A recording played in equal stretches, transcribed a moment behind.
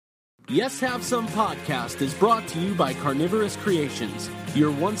Yes Have Some podcast is brought to you by Carnivorous Creations, your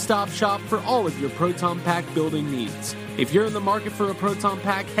one-stop shop for all of your Proton Pack building needs. If you're in the market for a Proton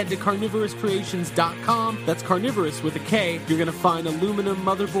Pack, head to carnivorouscreations.com. That's carnivorous with a K. You're going to find aluminum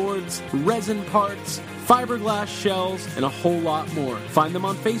motherboards, resin parts, fiberglass shells, and a whole lot more. Find them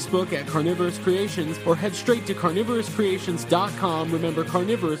on Facebook at Carnivorous Creations or head straight to carnivorouscreations.com, remember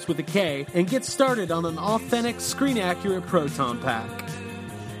carnivorous with a K, and get started on an authentic, screen-accurate Proton Pack.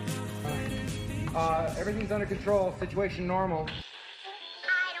 Everything's under control. Situation normal. I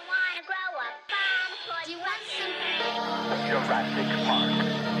don't want to grow up. Mom, do you want some? Jurassic Park.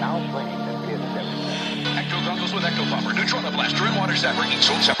 Now playing the kids everywhere. Ecto goggles with Ecto Bomber, Neutrona Blaster, and Water Zapper, each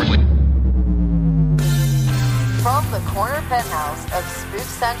sold separately. From the corner penthouse of Spook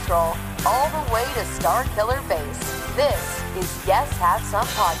Central all the way to Star Killer Base, this is Yes Have Some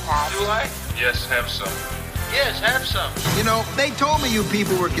podcast. Do I? Yes, have some. Yes, have some. You know, they told me you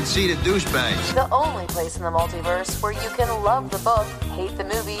people were conceited douchebags. The only place in the multiverse where you can love the book, hate the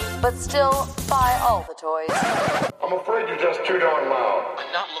movie, but still buy all the toys. I'm afraid you're just too darn loud.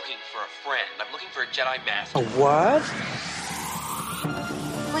 I'm not looking for a friend. I'm looking for a Jedi Master. What?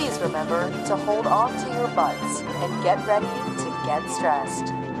 Please remember to hold on to your butts and get ready to get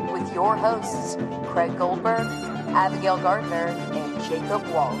stressed. With your hosts, Craig Goldberg, Abigail Gardner, and Jacob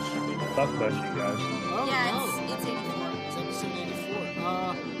Walsh. Fuck about you guys. It's 84. It's episode 84.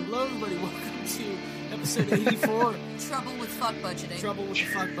 Hello everybody, welcome to episode 84. Trouble with fuck budgeting. Trouble with the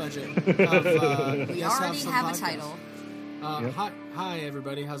fuck budget. Of, We Yes already Some have a podcast. title. Yep. Hi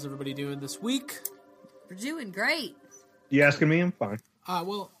everybody, how's everybody doing this week? We're doing great. You asking me? I'm fine.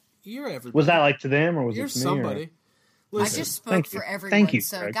 Well, you're everybody. Was that like to them or was You're it to me? somebody. I Listen, just spoke thank you. for everyone. Thank you,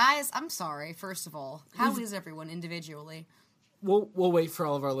 so, Craig. guys, I'm sorry, first of all. How is everyone individually? we'll wait for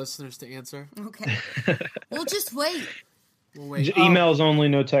all of our listeners to answer. Okay. We'll just wait. We'll wait. Emails only,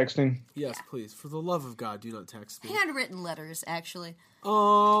 no texting. Yes, please. For the love of God, do not text me. Handwritten letters, actually.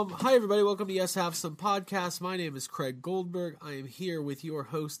 Hi everybody, welcome to Yes Have Some podcast. My name is Craig Goldberg. I am here with your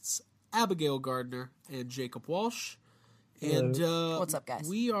hosts Abigail Gardner and Jacob Walsh. And What's up, guys?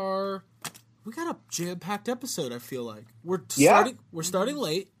 We got a jam-packed episode, I feel like. We're starting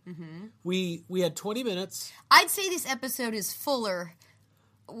late. Mm-hmm. We had 20 minutes. I'd say this episode is fuller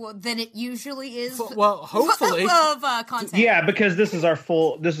than it usually is. Well, hopefully. of content. Yeah, because this is our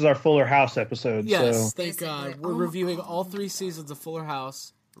Fuller House episode. Yes, So. thank God. We're reviewing all 3 seasons of Fuller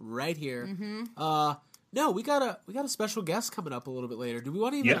House right here. Mm-hmm. No, we got a special guest coming up a little bit later. Do we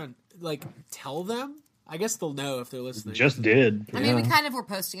want to even tell them? I guess they'll know if they're listening. Just did. I mean, we kind of were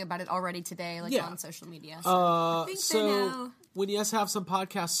posting about it already today, on social media. So I think they know. When Yes Have Some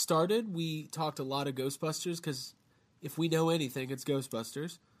podcast started, we talked a lot of Ghostbusters because if we know anything, it's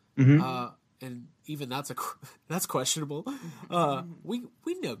Ghostbusters. Mm-hmm. And even that's questionable. We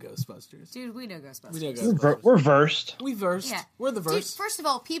know Ghostbusters. Dude, we know Ghostbusters. We know Ghostbusters. We're versed. We versed. Yeah. We're the verse. Dude, first of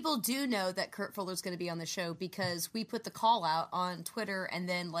all, people do know that Kurt Fuller's going to be on the show because we put the call out on Twitter and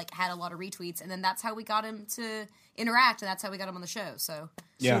then had a lot of retweets, and then that's how we got him to interact, and that's how we got him on the show. So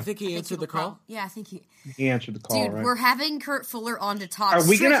Yeah. You think he answered the call? Yeah, I think he answered the call. Dude, right? we're having Kurt Fuller on to talk. Are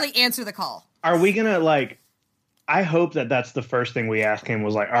we Strictly answer the call. Are we gonna I hope that's the first thing we ask him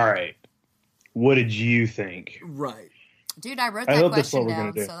was all right, what did you think? Right. Dude, I wrote I that hope that's question what we're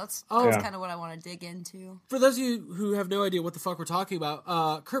down, gonna do. so that's Yeah. kind of what I want to dig into. For those of you who have no idea what the fuck we're talking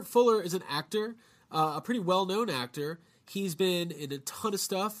about, Kurt Fuller is an actor, a pretty well-known actor. He's been in a ton of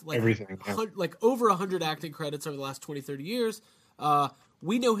stuff, Everything, yeah. Over 100 acting credits over the last 20, 30 years.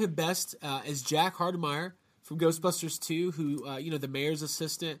 We know him best as Jack Hardemeyer from Ghostbusters 2, who, the mayor's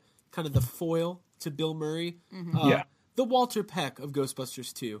assistant, kind of the foil to Bill Murray. Yeah. The Walter Peck of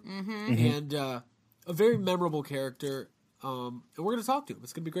Ghostbusters 2. Mm-hmm. And a very memorable character. And we're going to talk to him.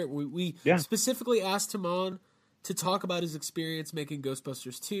 It's going to be great. We specifically asked him on to talk about his experience making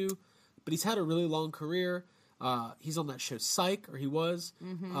Ghostbusters 2, but he's had a really long career. He's on that show Psych, or he was.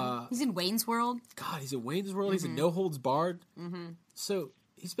 Mm-hmm. He's in Wayne's World. God, he's in Wayne's World. Mm-hmm. He's in No Holds Barred. Mm-hmm. So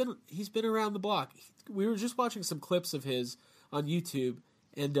he's been around the block. We were just watching some clips of his on YouTube.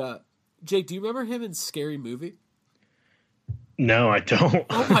 And Jake, do you remember him in Scary Movie? No, I don't.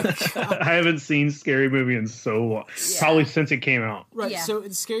 Oh my God. I haven't seen Scary Movie in so long. Yeah. Probably since it came out. Right. Yeah. So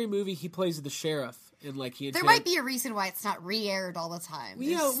in Scary Movie, he plays the sheriff. And there might be a reason why it's not re-aired all the time.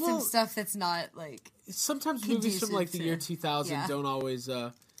 There's some stuff that's not sometimes movies from the year 2000 don't always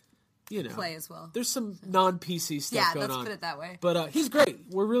play as well. There's some non-PC stuff going on. Yeah, let's put it that way. But he's great.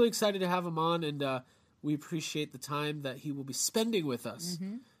 We're really excited to have him on, and we appreciate the time that he will be spending with us.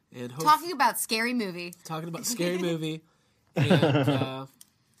 Mm-hmm. And talking about Scary Movie. And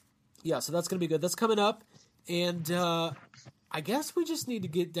so that's going to be good. That's coming up. And I guess we just need to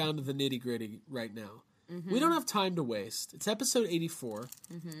get down to the nitty-gritty right now. We don't have time to waste. It's episode 84.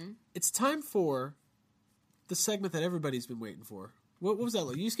 It's time for the segment that everybody's been waiting for. What was that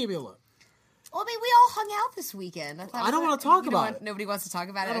look? You just gave me a look. Well, I mean, we all hung out this weekend. I don't want to talk about it. Nobody wants to talk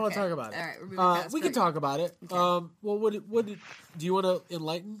about it? I don't want to talk about it. All right, we're moving past we it. can talk about it. Okay. Well, do you want to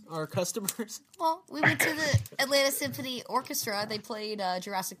enlighten our customers? Well, we went to the Atlanta Symphony Orchestra. They played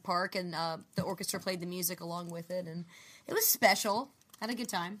Jurassic Park, and the orchestra played the music along with it, and it was special. Had a good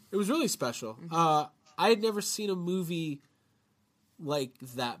time. It was really special. I had never seen a movie like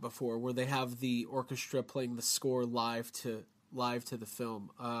that before, where they have the orchestra playing the score live to the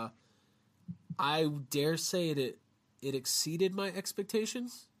film. I dare say it exceeded my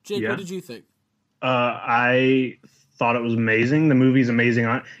expectations. Jake, what did you think? I thought it was amazing. The movie's amazing.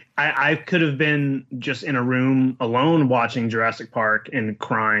 I could have been just in a room alone watching Jurassic Park and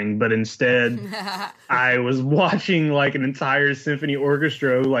crying, but instead I was watching like an entire symphony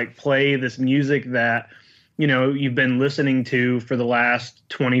orchestra like play this music that, you know, you've been listening to for the last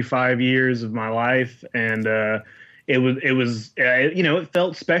 25 years of my life. And it was you know, it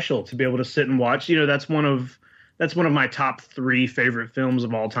felt special to be able to sit and watch. You know, that's one of my top 3 favorite films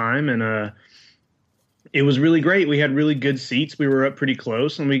of all time. And it was really great. We had really good seats. We were up pretty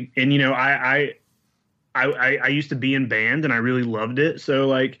close, and you know, I used to be in band, and I really loved it. So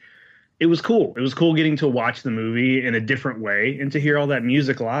like, it was cool. It was cool getting to watch the movie in a different way and to hear all that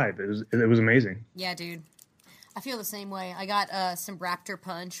music live. It was amazing. Yeah, dude. I feel the same way. I got some Raptor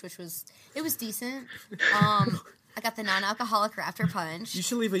Punch, which was decent. I got the non-alcoholic Raptor Punch. You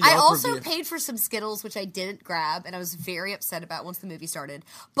should leave a Yelp I also review. paid for some Skittles, which I didn't grab, and I was very upset about once the movie started.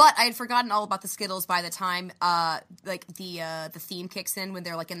 But I had forgotten all about the Skittles by the time like the theme kicks in when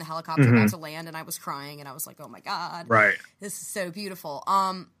they're like in the helicopter about to land, and I was crying, and I was like, oh my god, right, this is so beautiful.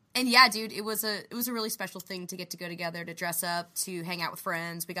 And yeah, dude, it was a really special thing to get to go together, to dress up, to hang out with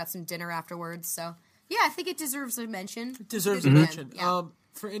friends. We got some dinner afterwards, so yeah, I think it deserves a mention. It deserves a mention. Yeah.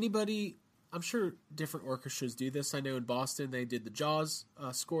 For anybody, I'm sure different orchestras do this. I know in Boston they did the Jaws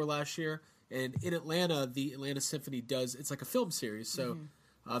score last year, and in Atlanta, the Atlanta Symphony does. It's like a film series, so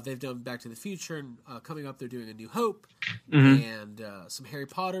they've done Back to the Future, and coming up they're doing A New Hope and some Harry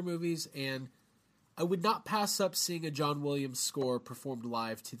Potter movies. And I would not pass up seeing a John Williams score performed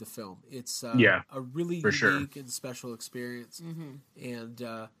live to the film. It's a really unique and special experience,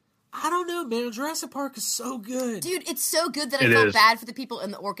 and I don't know, man. Jurassic Park is so good. Dude, it's so good that I felt bad for the people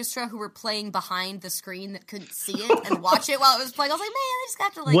in the orchestra who were playing behind the screen that couldn't see it and watch it while it was playing. I was like, man, I just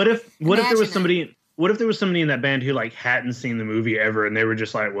got to like. What if there was somebody? What if there was somebody in that band who like hadn't seen the movie ever, and they were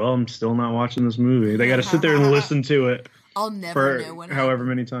just like, "Well, I'm still not watching this movie." They got to sit there and listen to it. I'll never know when. However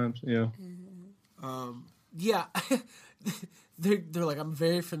many times, yeah. Yeah, they're like, I'm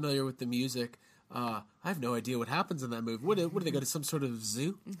very familiar with the music. I have no idea what happens in that movie. What do they go to some sort of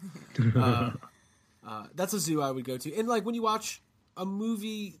zoo? That's a zoo I would go to. And like when you watch a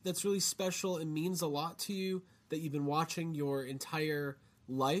movie that's really special and means a lot to you, that you've been watching your entire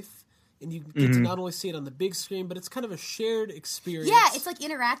life, and you get to not only see it on the big screen, but it's kind of a shared experience. Yeah, it's like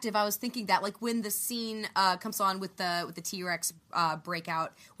interactive. I was thinking that, like when the scene comes on with the T-Rex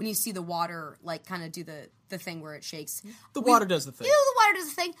breakout, when you see the water like kind of do the thing where it shakes. The water does the thing. You know, the water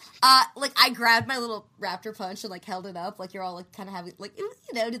does the thing. Like I grabbed my little Raptor Punch and like held it up, like you're all like kind of having like, you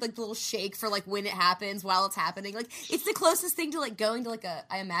know, did like the little shake for like when it happens while it's happening. Like it's the closest thing to like going to like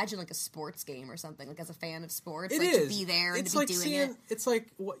I imagine like a sports game or something. Like as a fan of sports, it like is. To be there and it's to be like doing seeing, it. It's like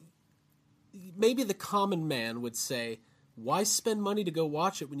what maybe the common man would say, why spend money to go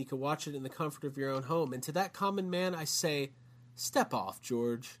watch it when you can watch it in the comfort of your own home? And to that common man, I say, step off,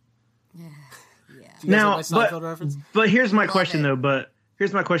 George. Yeah. Do you guys have my Seinfeld reference? But here's my question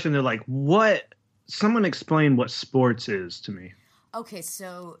though. Like, what? Someone explain what sports is to me. Okay,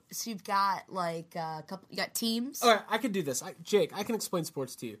 so you've got like a couple. You got teams. All right, I can do this. Jake, I can explain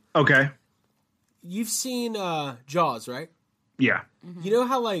sports to you. Okay. You've seen Jaws, right? Yeah. Mm-hmm. You know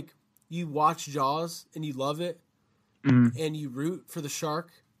how like you watch Jaws and you love it, and you root for the shark,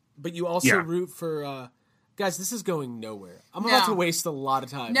 but you also root for. Guys, this is going nowhere. I'm about to waste a lot of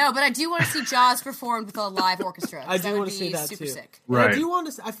time. No, but I do want to see Jaws performed with a live orchestra. I do want to see that super too. Sick. Right. I do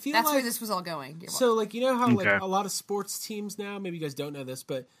want to. I feel that's like where this was all going. So, like, you know how like a lot of sports teams now. Maybe you guys don't know this,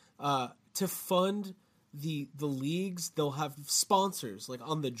 but to fund the leagues, they'll have sponsors like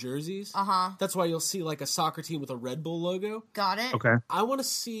on the jerseys. That's why you'll see like a soccer team with a Red Bull logo. Got it. Okay. I want to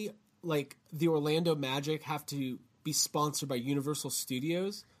see like the Orlando Magic have to be sponsored by Universal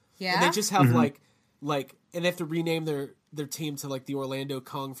Studios. Yeah. And they just have like like, and they have to rename their team to like the Orlando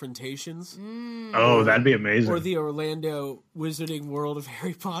Confrontations. Oh, that'd be amazing. Or the Orlando Wizarding World of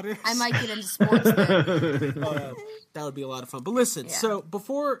Harry Potter. I might get into sports then. That would be a lot of fun. But listen, Yeah. so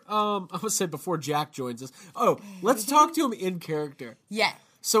before I would say before Jack joins us. Oh, let's talk to him in character. Yeah.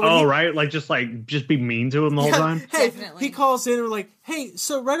 So when right, just be mean to him the whole time. Hey, Definitely. he calls in and we're like, hey,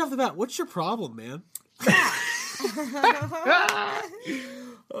 so right off the bat, what's your problem, man?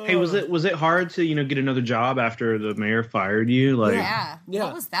 Hey, was it hard to get another job after the mayor fired you? Like, Yeah. Yeah.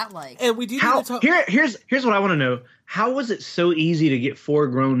 What was that like? And we do need how? to talk. Here's what I want to know. How was it so easy to get 4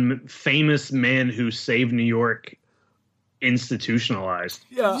 grown famous men who saved New York institutionalized?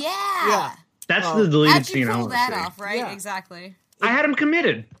 Yeah. Yeah. That's the deleted How'd scene you I pull want to that see. off, right? Yeah. Exactly. I had him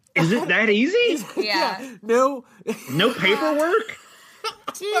committed. Is it that easy? Yeah. No. No paperwork?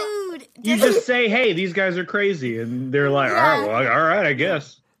 Dude. You just say, hey, these guys are crazy. And they're like, Yeah. all right, I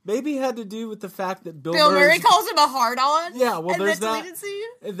guess. Maybe it had to do with the fact that Bill Bill Murray Murray's- calls him a hard-on. Yeah, well, and there's then that. deleted scene.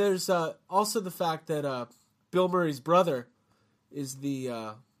 And there's also the fact that Bill Murray's brother is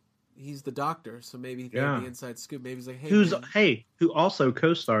he's the doctor, so maybe they have the inside scoop. Maybe he's like, hey, Who also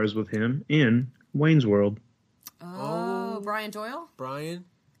co-stars with him in Wayne's World. Oh, Brian Doyle? Brian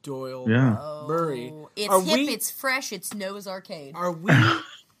Doyle Yeah. Murray. It's Are hip, we- it's fresh, it's Noah's Arcade. Are we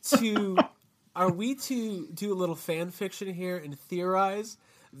to do a little fan fiction here and theorize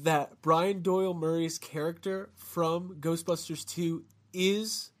that Brian Doyle Murray's character from Ghostbusters 2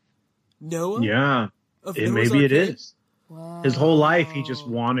 is Noah? Yeah. Of It, Noah's maybe it Arcade? is. His whole life, he just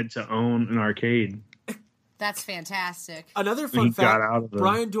wanted to own an arcade. That's fantastic. Another He fun got fact, out of the-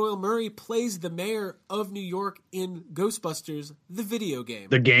 Brian Doyle Murray plays the mayor of New York in Ghostbusters, the video game.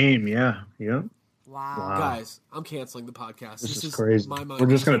 The game, yeah. Wow. Guys, I'm canceling the podcast. This is crazy. My mind. We're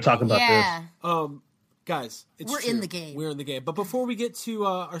just going to talk about Yeah. Guys, it's We're true. in the game. We're in the game. But before we get to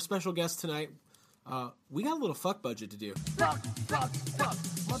our special guest tonight, we got a little fuck budget to do.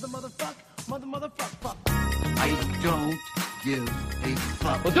 I don't give a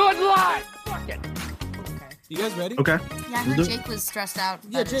fuck. We'll do it live. Fuck it. Okay. You guys ready? Okay. Yeah, I heard Jake was stressed out.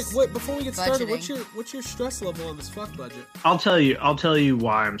 Yeah, about Jake. his Wait, before we get started, budgeting. what's your stress level on this fuck budget? I'll tell you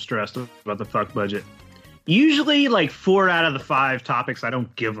why I'm stressed about the fuck budget. Usually, like 4 out of the 5 topics I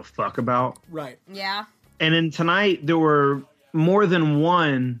don't give a fuck about. Right. Yeah. And then tonight, there were more than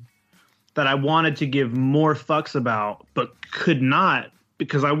one that I wanted to give more fucks about, but could not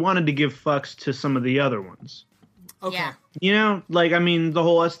because I wanted to give fucks to some of the other ones. Okay. Yeah.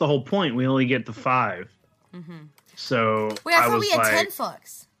 That's the whole point. We only get the 5. Mm-hmm. So Wait, I thought was we had like, 10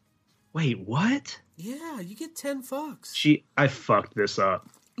 fucks. wait, what? Yeah, you get 10 fucks. I fucked this up.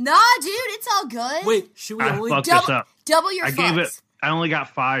 Nah, dude, it's all good. Wait, should we I only fucked this up. double your I fucks? gave it. I only got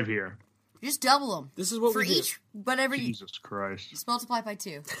 5 here. Just double them. This is what for we do. each, whatever you Jesus Christ. just multiply by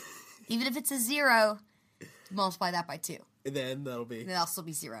 2. Even if it's a 0, multiply that by 2. And then that'll be. Then it'll still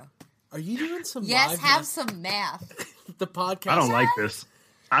be 0. Are you doing some Yes, live have math? some math. The podcast. I don't like this.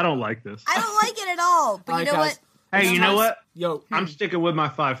 I don't like this. I don't like it at all. But All you right, know guys. what? Hey, you know what? Yo, I'm sticking with my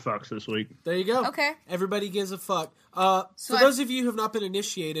 5 fucks this week. there you go. Okay. Everybody gives a fuck. So For I- those of you who have not been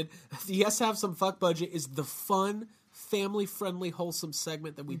initiated, the Yes Have Some Fuck Budget is the fun, family-friendly, wholesome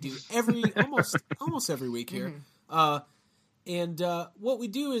segment that we do almost every week here. And what we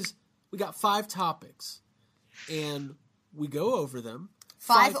do is we got 5 topics, and we go over them.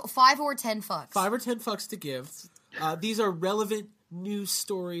 5 or 10 fucks. 5 or 10 fucks to give. These are relevant news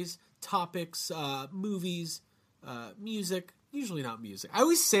stories, topics, movies, music. Usually not music. I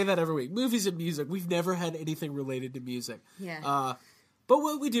always say that every week. Movies and music. We've never had anything related to music. Yeah. But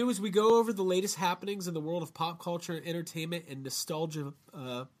what we do is we go over the latest happenings in the world of pop culture and entertainment and nostalgia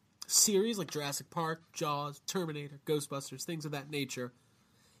series like Jurassic Park, Jaws, Terminator, Ghostbusters, things of that nature.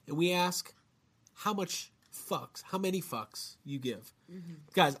 And we ask how many fucks you give. Mm-hmm.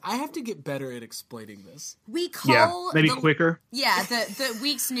 Guys, I have to get better at explaining this. We call maybe quicker. Yeah, the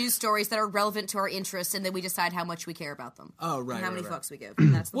week's news stories that are relevant to our interests, and then we decide how much we care about them. Oh, right. And how right, many right. fucks we give.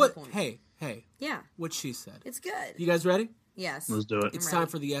 And that's the whole What? point. Hey. Yeah. What she said. It's good. You guys ready? Yes. Let's do it. It's I'm time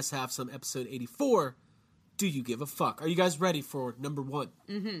ready. for the Yes Have Some episode 84. Do you give a fuck? Are you guys ready for number 1?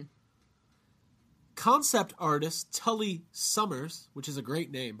 Mm-hmm. Concept artist Tully Summers, which is a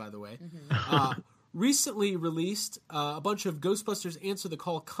great name, by the way, recently released a bunch of Ghostbusters Answer the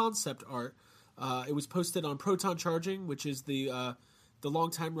Call concept art. It was posted on Proton Charging, which is the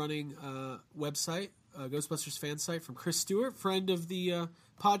long-time running website, Ghostbusters fan site from Chris Stewart, friend of the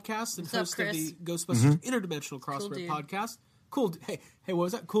podcast and What's up, host of Chris? the Ghostbusters Interdimensional Crossword dude. podcast. Cool. Hey, what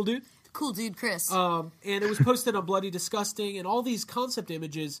was that? Cool dude? Cool dude, Chris. And it was posted on Bloody Disgusting, and all these concept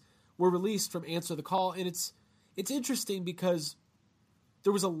images were released from Answer the Call, and it's interesting because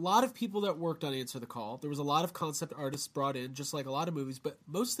there was a lot of people that worked on Answer the Call. There was a lot of concept artists brought in, just like a lot of movies, but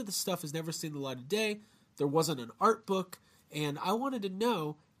most of the stuff has never seen the light of day. There wasn't an art book, and I wanted to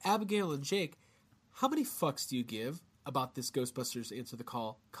know, Abigail and Jake, how many fucks do you give about this Ghostbusters Answer the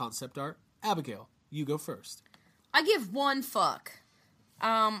Call concept art? Abigail, you go first. I give one fuck.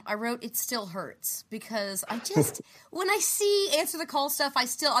 I wrote it still hurts because I just when I see Answer the Call stuff,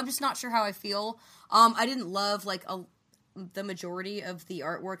 I'm just not sure how I feel. I didn't love the majority of the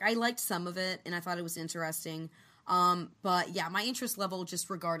artwork. I liked some of it and I thought it was interesting. But yeah, my interest level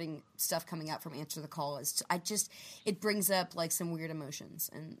just regarding stuff coming out from Answer the Call is it brings up like some weird emotions,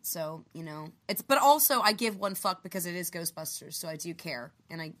 and so but also I give one fuck because it is Ghostbusters, so I do care,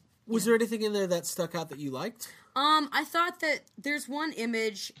 and Was there anything in there that stuck out that you liked? I thought that there's one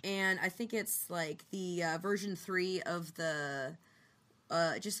image, and I think it's like the version 3 of the.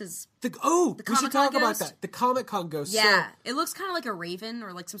 It just says we should talk about that. The Comic-Con ghost. Yeah, it looks kind of like a raven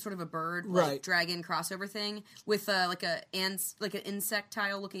or like some sort of a bird, like dragon crossover thing with like an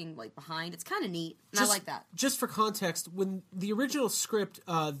insectile looking like behind. It's kind of neat, and I like that. Just for context, when the original script,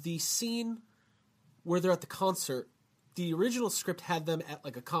 the scene where they're at the concert, the original script had them at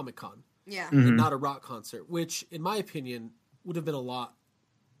like a Comic-Con. Yeah. And not a rock concert, which, in my opinion, would have been a lot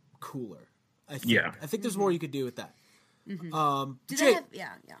cooler. I think. Yeah. I think there's more you could do with that. Mm-hmm. Jake,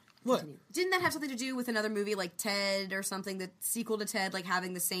 What? Continue. Didn't that have something to do with another movie like Ted or something? The sequel to Ted, like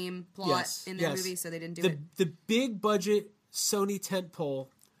having the same plot in their movie, so they didn't do it? The big budget Sony tentpole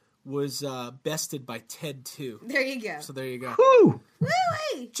was bested by Ted 2. There you go. So there you go. Woo!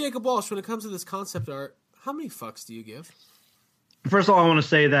 Woo-wee! Jacob Walsh, when it comes to this concept art, how many fucks do you give? First of all, I want to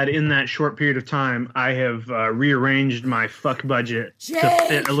say that in that short period of time, I have rearranged my fuck budget to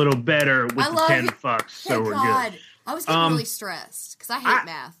fit a little better with the 10 fucks, so we're good. I was getting really stressed because I hate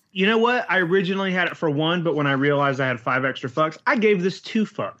math. You know what? I originally had it for 1, but when I realized I had 5 extra fucks, I gave this 2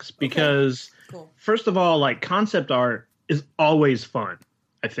 fucks because, first of all, like concept art is always fun.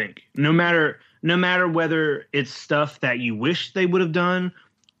 I think no matter whether it's stuff that you wish they would have done,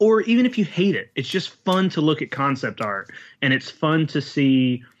 or even if you hate it, it's just fun to look at concept art, and it's fun to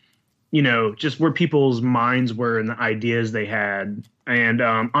see, just where people's minds were and the ideas they had. And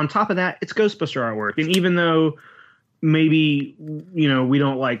on top of that, it's Ghostbuster artwork. And even though maybe, we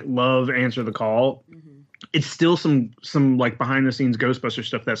don't love Answer the Call, it's still some like behind the scenes Ghostbuster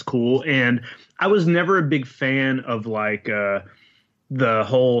stuff that's cool. And I was never a big fan of the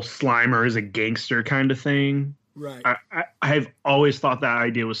whole Slimer is a gangster kind of thing. Right. I've always thought that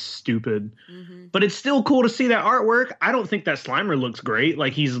idea was stupid, but it's still cool to see that artwork. I don't think that Slimer looks great.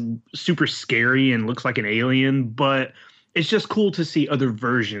 Like, he's super scary and looks like an alien, but it's just cool to see other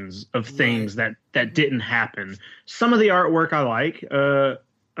versions of things that didn't happen. Some of the artwork I like.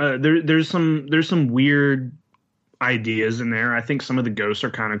 There's some weird ideas in there. I think some of the ghosts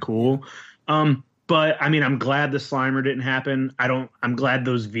are kind of cool. But I mean, I'm glad the Slimer didn't happen. I'm glad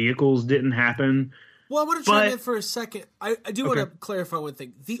those vehicles didn't happen. Well, I want to chime in for a second. I do want to clarify one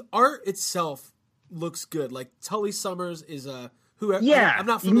thing. The art itself looks good. Like, Tully Summers is whoever. Yeah, I'm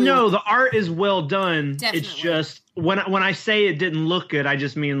not familiar. No, the art is well done. Definitely. It's just when I say it didn't look good, I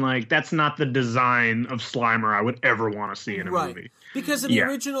just mean like that's not the design of Slimer I would ever want to see in a movie. Because in the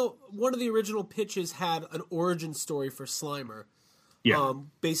original, one of the original pitches had an origin story for Slimer. Yeah.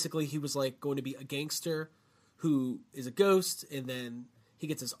 Basically, he was like going to be a gangster who is a ghost, and then he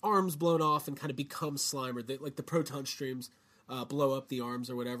gets his arms blown off and kind of becomes Slimer. Like the proton streams blow up the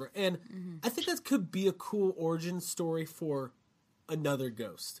arms or whatever. And I think that could be a cool origin story for another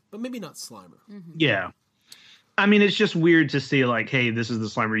ghost, but maybe not Slimer. Yeah. I mean, it's just weird to see like, hey, this is the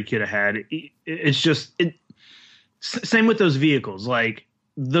Slimer you could have had. It's just same with those vehicles. Like,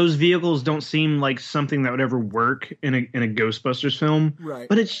 those vehicles don't seem like something that would ever work in a Ghostbusters film. Right.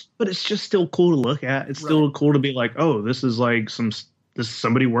 But it's just still cool to look at. It's still cool to be like, oh, this is like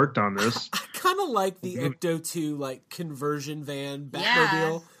somebody worked on this. I kind of like the Ecto 2 like conversion van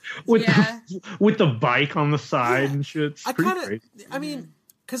Batmobile with the bike on the side and shit. I mean,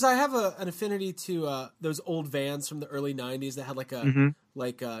 because I have an affinity to those old vans from the early '90s that had like a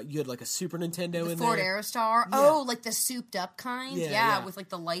you had like a Super Nintendo in Ford there. Aerostar. Yeah. Oh, like the souped up kind. Yeah, with like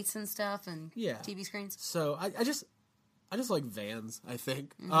the lights and stuff and TV screens. So I just like vans, I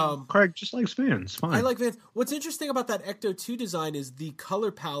think. Craig just likes vans. Fine. I like vans. What's interesting about that Ecto 2 design is the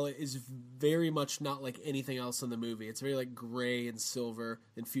color palette is very much not like anything else in the movie. It's very like gray and silver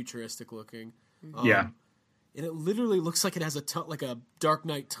and futuristic looking. And it literally looks like it has like a Dark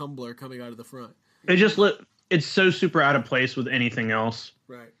Knight tumbler coming out of the front. It's so super out of place with anything else.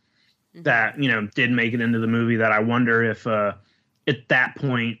 Right. That, did make it into the movie that I wonder if at that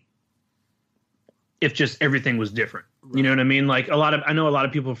point, if just everything was different. You know what I mean? Like I know a lot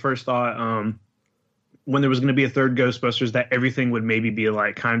of people first thought when there was going to be a third Ghostbusters that everything would maybe be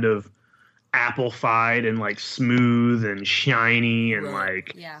like kind of apple-fied and like smooth and shiny and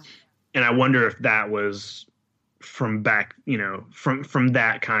and I wonder if that was from back, from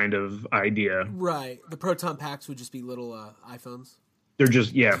that kind of idea. Right. The proton packs would just be little iPhones. They're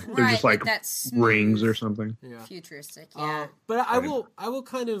just they're just like that rings or something. Yeah. Futuristic. Yeah. But I will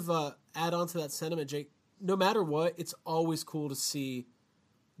kind of add on to that sentiment, Jake. No matter what, it's always cool to see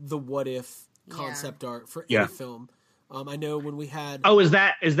the what if concept art for any film. I know when we had... Oh, is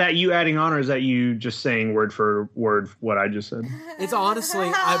that you adding on, or is that you just saying word for word what I just said? It's honestly,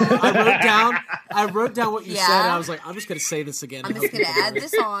 I wrote down what you said, and I was like, I'm just going to say this again. I'm just going to add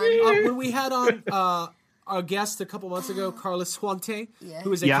this on. When we had on our guest a couple months ago, Carlos Huante,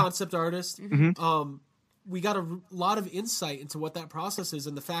 who is a concept artist, we got a lot of insight into what that process is,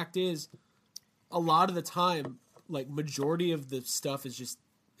 and the fact is, a lot of the time, like, majority of the stuff is just...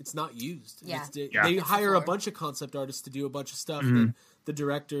 It's not used. Yeah. They hire a bunch of concept artists to do a bunch of stuff. Mm-hmm. The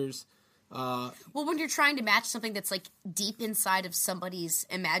directors. Well, when you're trying to match something that's like deep inside of somebody's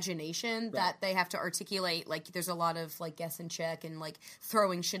imagination that they have to articulate, like there's a lot of like guess and check and like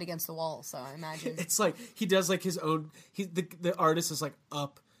throwing shit against the wall. So I imagine it's like he does like his own. The artist is like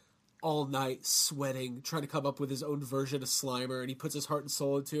up all night sweating, trying to come up with his own version of Slimer, and he puts his heart and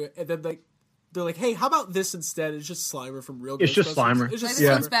soul into it, and then like. They're like, hey, how about this instead? It's just Slimer from Real Ghostbusters. It's just Slimer. It's just this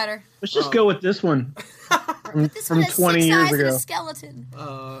one's better. Let's just go with this one from 20 years ago. And a skeleton.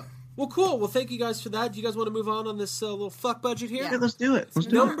 Well, cool. Well, thank you guys for that. Do you guys want to move on this little fuck budget here? Yeah, let's do it.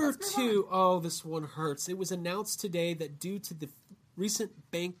 Number 2. Oh, this one hurts. It was announced today that due to the recent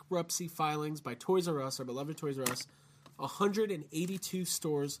bankruptcy filings by Toys R Us, our beloved Toys R Us, 182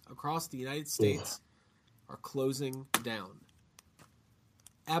 stores across the United States are closing down.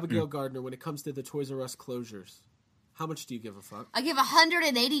 Abigail Gardner, when it comes to the Toys R Us closures, how much do you give a fuck? I give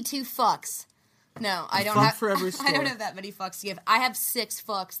 182 fucks. No, I don't have. For every store. I don't have that many fucks to give. I have 6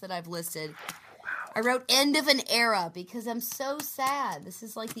 fucks that I've listed. Wow. I wrote "end of an era" because I'm so sad. This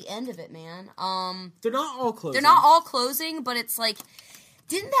is like the end of it, man. They're not all closing. They're not all closing, but it's like,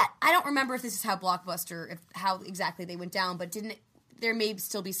 didn't that? I don't remember if this is how Blockbuster, how exactly they went down, but didn't it? There may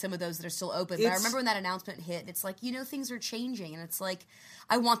still be some of those that are still open. But I remember when that announcement hit, it's like, things are changing. And it's like,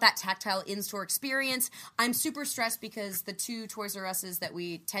 I want that tactile in-store experience. I'm super stressed because the 2 Toys R Us's that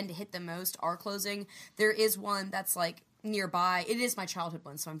we tend to hit the most are closing. There is one that's, like, nearby. It is my childhood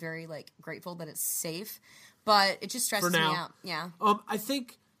one, so I'm very, like, grateful that it's safe. But it just stresses me out. Yeah. I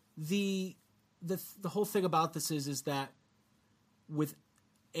think the whole thing about this is that with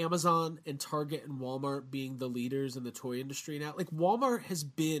Amazon and Target and Walmart being the leaders in the toy industry now. Like, Walmart has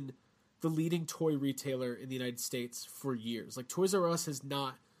been the leading toy retailer in the United States for years. Like, Toys R Us has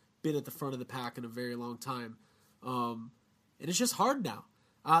not been at the front of the pack in a very long time. And it's just hard now.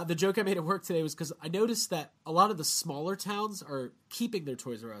 The joke I made at work today was because I noticed that a lot of the smaller towns are keeping their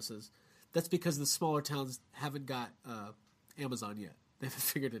Toys R Us's. That's because the smaller towns haven't got Amazon yet. They haven't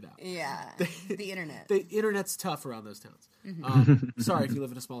figured it out. Yeah, the internet. The internet's tough around those towns. Mm-hmm. Sorry if you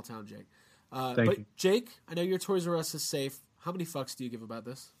live in a small town, Jake. But you. Jake, I know your Toys R Us is safe. How many fucks do you give about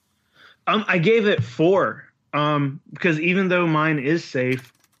this? I gave it 4 because even though mine is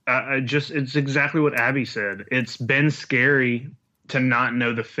safe, it's exactly what Abby said. It's been scary to not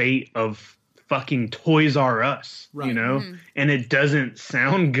know the fate of fucking Toys R Us, right. Mm-hmm. And it doesn't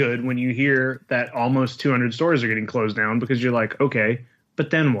sound good when you hear that almost 200 stores are getting closed down because you're like, okay, but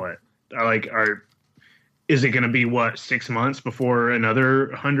then what? Is it going to be 6 months before another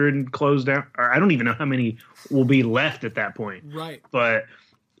 100 close down? Or I don't even know how many will be left at that point. Right. But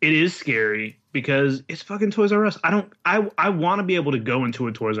it is scary because it's fucking Toys R Us. I want to be able to go into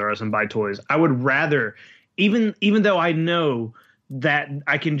a Toys R Us and buy toys. I would rather, even though I know that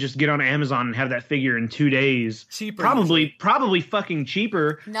I can just get on Amazon and have that figure in 2 days. Cheaper. Probably fucking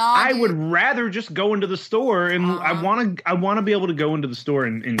cheaper. No, I would rather just go into the store and I want to be able to go into the store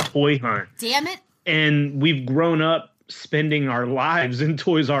and toy hunt. Damn it. And we've grown up spending our lives in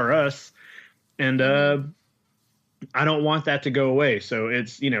Toys R Us, and I don't want that to go away. So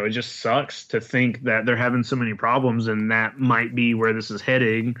it's, it just sucks to think that they're having so many problems and that might be where this is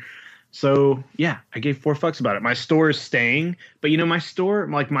heading. So, yeah, I gave 4 fucks about it. My store is staying, but, my store,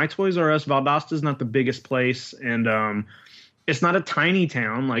 like my Toys R Us, Valdosta is not the biggest place, and it's not a tiny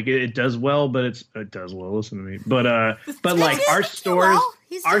town. Like, it does well, but it does well, listen to me. But like, our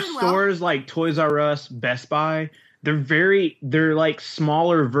stores, like Toys R Us, Best Buy, they're like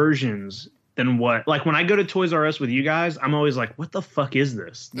smaller versions than what, like when I go to Toys R Us with you guys, I'm always like, what the fuck is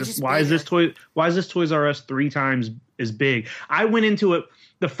this? Why is this Toys R Us 3 times as big? I went into it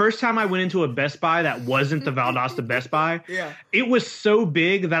the first time I went into a Best Buy that wasn't the Valdosta Best Buy. Yeah. It was so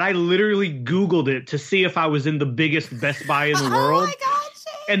big that I literally Googled it to see if I was in the biggest Best Buy in the world. Oh my God.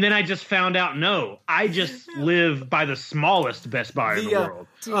 And then I just found out, no, I just live by the smallest Best Buy in the world.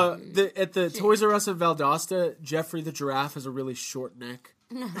 At the Toys R Us in Valdosta, Jeffrey the giraffe has a really short neck.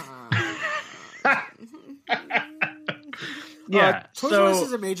 Yeah. Toys R Us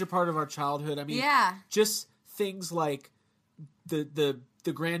is a major part of our childhood. I mean, just things like the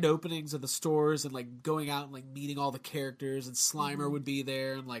grand openings of the stores and like going out and like meeting all the characters, and Slimer would be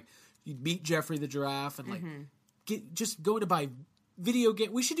there, and like you'd meet Jeffrey the giraffe, and like just going to buy video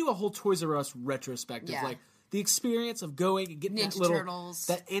game. We should do a whole Toys R Us retrospective, like the experience of going and getting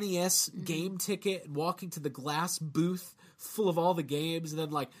that NES game ticket and walking to the glass booth full of all the games, and then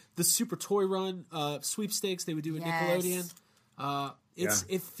like the Super Toy Run sweepstakes they would do at Nickelodeon.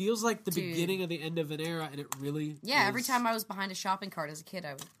 It feels like the beginning of the end of an era, and it really is. Every time I was behind a shopping cart as a kid,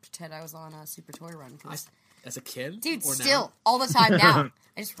 I would pretend I was on a Super Toy Run. As a kid? Dude, or still, now? all the time now.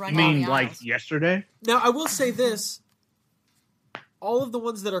 I just run down the aisles. Like yesterday? Now, I will say this. All of the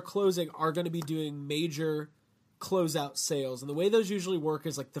ones that are closing are going to be doing major closeout sales. And the way those usually work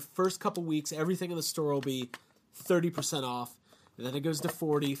is like the first couple weeks, everything in the store will be 30% off. And then it goes to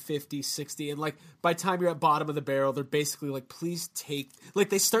 40, 50, 60. And like by the time you're at bottom of the barrel, they're basically like, please take... Like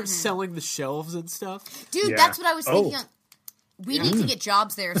they start selling the shelves and stuff. Dude, that's what I was thinking. We need to get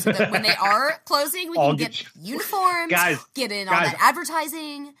jobs there so that when they are closing, we can get uniforms, get in on that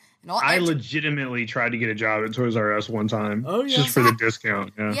advertising. I legitimately tried to get a job at Toys R Us one time. Oh, yeah. Just for the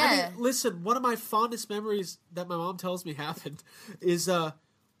discount. Yeah. I mean, listen, one of my fondest memories that my mom tells me happened is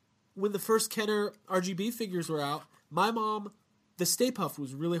when the first Kenner RGB figures were out, my mom, the Stay Puft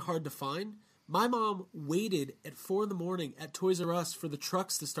was really hard to find. My mom waited at 4 a.m. at Toys R Us for the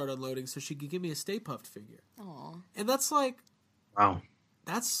trucks to start unloading so she could give me a Stay Puft figure. Aww. And that's like... Wow.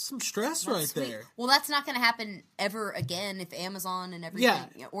 That's some stress right sweet. there. Well, that's not going to happen ever again if Amazon and everything.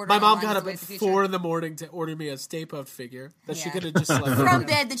 Yeah, my mom got up at 4 a.m. to order me a Stay Puft figure that she could have just slept from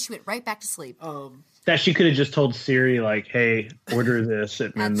bed. Then she went right back to sleep. That she could have just told Siri, like, "Hey, order this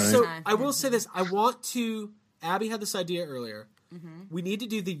at midnight." So I will say this: I want to. Abby had this idea earlier. We need to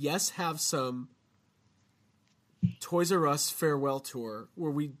do the Yes Have Some Toys R Us farewell tour, where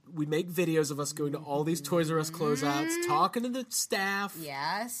we make videos of us going to all these Toys R Us closeouts, talking to the staff,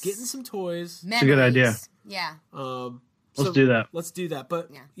 getting some toys. It's a good idea. Yeah. Let's do that. Let's do that. But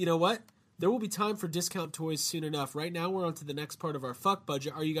you know what? There will be time for discount toys soon enough. Right now, we're on to the next part of our fuck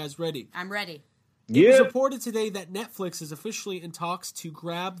budget. Are you guys ready? I'm ready. It was reported today that Netflix is officially in talks to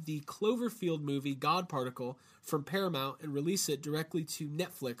grab the Cloverfield movie God Particle from Paramount and release it directly to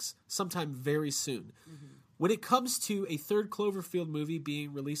Netflix sometime very soon. When it comes to a third Cloverfield movie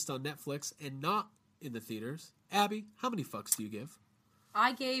being released on Netflix and not in the theaters, Abby, how many fucks do you give?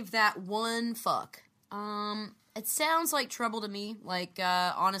 I gave that one fuck. It sounds like trouble to me. Like,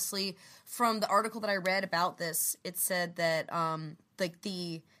 honestly, from the article that I read about this, it said that like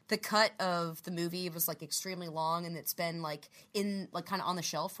the cut of the movie was like extremely long, and it's been like in like kind of on the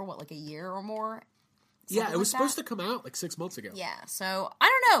shelf for what, like a year or more. Yeah, it was supposed to come out like 6 months ago. Yeah, so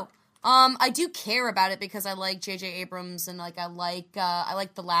I don't know. I do care about it because I like J.J. Abrams, and like I like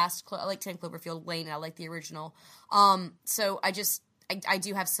the last I like 10 Cloverfield Lane, and I like the original. So I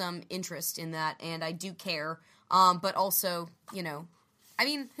do have some interest in that, and I do care. But also, you know, I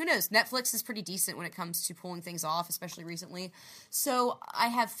mean, who knows? Netflix is pretty decent when it comes to pulling things off, especially recently. So I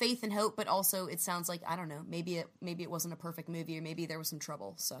have faith and hope, but also it sounds like, I don't know, maybe it wasn't a perfect movie, or maybe there was some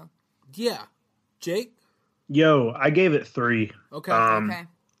trouble. So yeah, Jake. Yo, I gave it 3. Okay. Okay.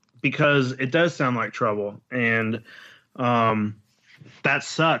 Because it does sound like trouble, and that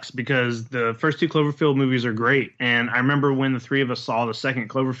sucks because the first 2 Cloverfield movies are great. And I remember when the 3 of us saw the second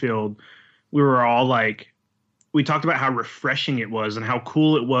Cloverfield, we were all like, we talked about how refreshing it was and how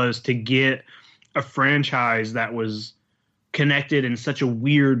cool it was to get a franchise that was connected in such a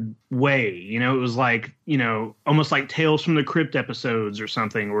weird way. You know, it was like, you know, almost like Tales from the Crypt episodes or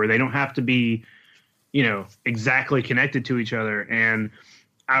something, where they don't have to be, you know, exactly connected to each other. And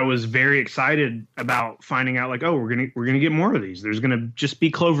I was very excited about finding out, like, oh, we're gonna get more of these. There's gonna just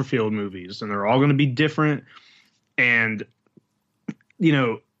be Cloverfield movies, and they're all gonna be different. And you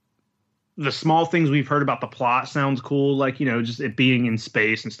know, the small things we've heard about the plot sounds cool, like, you know, just it being in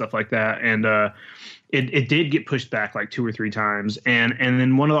space and stuff like that. And it did get pushed back like 2 or 3 times. And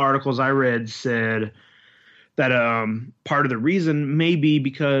then one of the articles I read said that part of the reason may be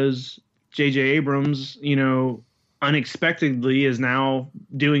because J.J. Abrams, you know, unexpectedly is now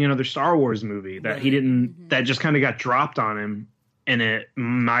doing another Star Wars movie that he didn't, that just kind of got dropped on him, and it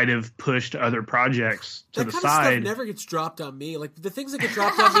might have pushed other projects to the That kind side. of stuff never gets dropped on me. Like, the things that get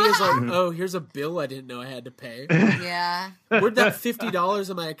dropped on me is like, oh, here's a bill I didn't know I had to pay. Yeah. Where'd that $50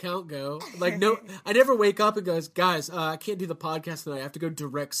 in my account go? Like, no, I never wake up and goes, guys, I can't do the podcast tonight. I have to go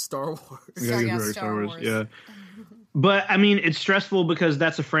direct Star Wars. Star Wars. Yeah. But I mean, it's stressful because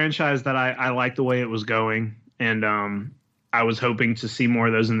that's a franchise that I like the way it was going, and I was hoping to see more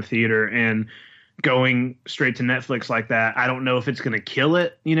of those in the theater, and going straight to Netflix like that, I don't know if it's going to kill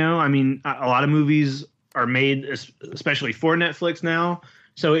it. You know, I mean, a lot of movies are made especially for Netflix now,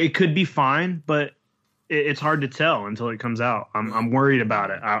 so it could be fine, but it's hard to tell until it comes out. I'm worried about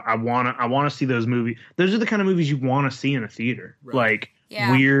it. I want to see those movies. Those are the kind of movies you want to see in a theater, like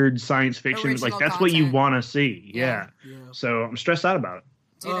weird science fiction. Original like that's content. what you want to see. Yeah. Yeah. So I'm stressed out about it.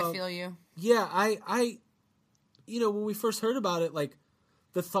 Dude, I feel you. Yeah, I, when we first heard about it, like,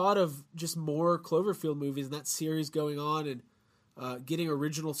 the thought of just more Cloverfield movies and that series going on, and getting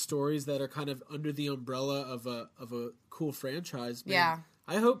original stories that are kind of under the umbrella of a cool franchise. Man, Yeah.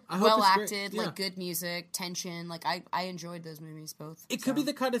 I hope Well it's great. acted, Yeah. like good music, tension. Like I enjoyed those movies both. It could be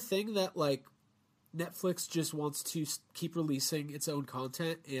the kind of thing that, like, Netflix just wants to keep releasing its own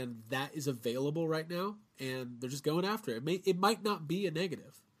content, and that is available right now, and they're just going after it. It might not be a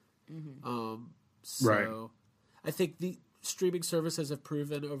negative. So Right. I think the streaming services have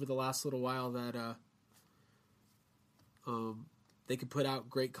proven over the last little while that they can put out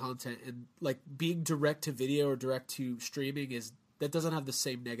great content, and like being direct to video or direct to streaming that doesn't have the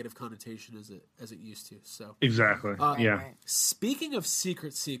same negative connotation as it used to. So Exactly. Yeah. Right. speaking of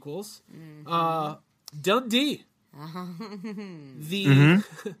secret sequels, Dundee,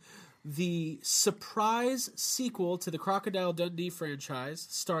 the surprise sequel to the Crocodile Dundee franchise,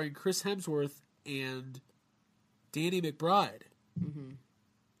 starring Chris Hemsworth and Danny McBride,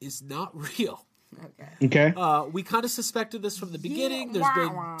 is not real. Okay. We kind of suspected this from the beginning. There's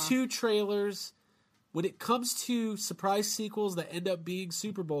been 2 trailers. When it comes to surprise sequels that end up being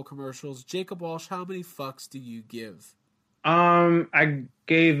Super Bowl commercials, Jacob Walsh, how many fucks do you give? I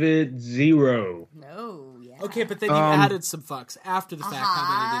gave it 0. No, yeah. Okay, but then you added some fucks after the fact.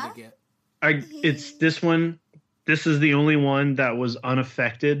 How many did it get? It's this one. This is the only one that was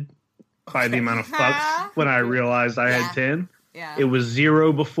unaffected by the amount of fucks when I realized I had 10. Yeah. It was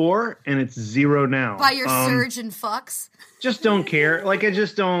 0 before, and it's 0 now. By your surge in fucks. Just don't care. Like, I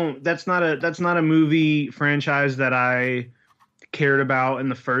just don't. That's not a movie franchise that I cared about in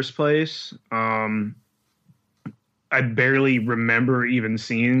the first place. I barely remember even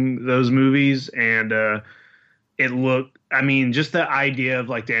seeing those movies, and it looked. I mean, just the idea of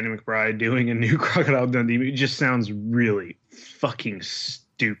like Danny McBride doing a new Crocodile Dundee movie just sounds really fucking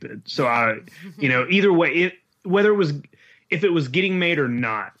stupid. So either way, if it was getting made or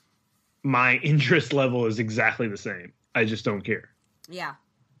not, my interest level is exactly the same. I just don't care. Yeah.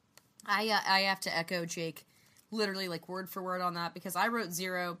 I have to echo Jake literally like word for word on that, because I wrote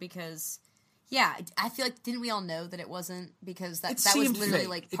 0 because, yeah, I feel like, didn't we all know that it wasn't? Because that was literally fake.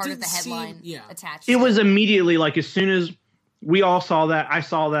 like part of the headline attached to it. Was immediately like, as soon as we all saw that, I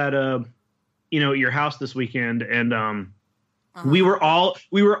saw that, at your house this weekend, and we were all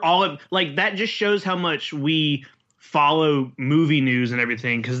like, that just shows how much we follow movie news and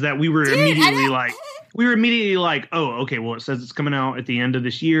everything, because that we were immediately like, oh, okay, well, it says it's coming out at the end of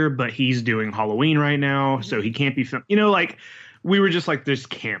this year, but he's doing Halloween right now, so he can't be like, we were just like, it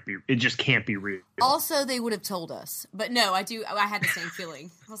just can't be real. Also, they would have told us, but no, I had the same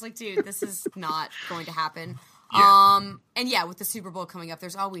feeling. I was like, dude, this is not going to happen. Yeah. And yeah, with the Super Bowl coming up,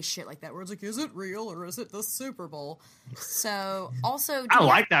 there's always shit like that where it's like, is it real or is it the Super Bowl? So also, I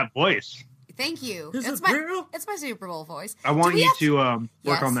like that voice. Thank you. Is it's it my real? It's my Super Bowl voice. I want you to work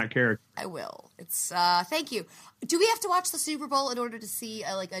Yes. on that character. I will. It's thank you. Do we have to watch the Super Bowl in order to see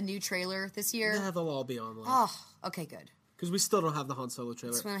a new trailer this year? Yeah, they'll all be online. Oh, okay, good. Because we still don't have the Han Solo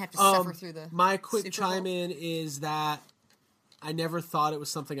trailer. So we're gonna have to suffer through the. My quick Super chime Bowl. in is that I never thought it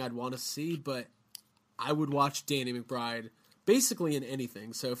was something I'd want to see, but I would watch Danny McBride basically in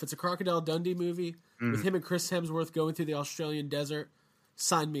anything. So if it's a Crocodile Dundee movie with him and Chris Hemsworth going through the Australian desert,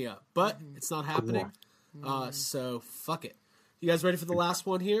 sign me up. But it's not happening. So fuck it. You guys ready for the last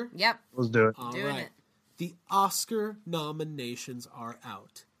one here? Yep. Let's do it. All Doing right. it. The Oscar nominations are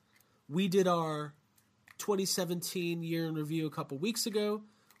out. We did our 2017 year in review a couple weeks ago.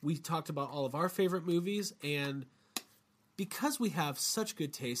 We talked about all of our favorite movies, and because we have such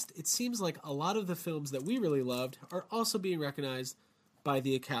good taste, it seems like a lot of the films that we really loved are also being recognized by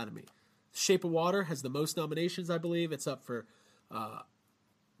the Academy. Shape of Water has the most nominations, I believe. It's up for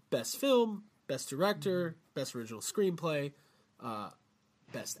Best Film, Best Director, Best Original Screenplay,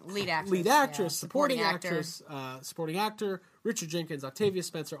 Best Lead actress, Actress, yeah. Supporting Supporting Actress, Supporting Actor, Richard Jenkins, Octavia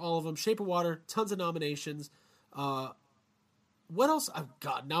Spencer, all of them. Shape of Water, tons of nominations. What else? Oh,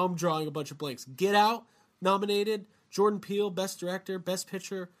 God, now I'm drawing a bunch of blanks. Get Out, nominated. Jordan Peele, Best Director, Best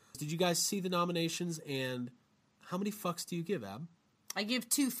Picture. Did you guys see the nominations, and how many fucks do you give, Ab? I give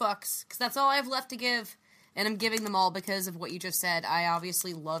 2 fucks, because that's all I have left to give, and I'm giving them all because of what you just said. I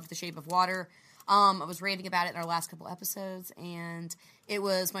obviously loved The Shape of Water. I was ranting about it in our last couple episodes, and it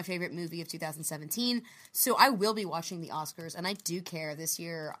was my favorite movie of 2017. So I will be watching the Oscars, and I do care this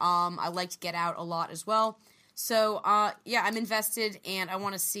year. I liked Get Out a lot as well. So, yeah, I'm invested, and I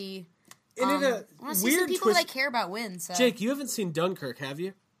want to see... And in a I want to see weird some people twist- that I care about win. So. Jake, you haven't seen Dunkirk, have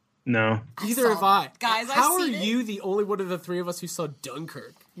you? No. Neither have I. Guys, how I've are seen it. you the only one of the three of us who saw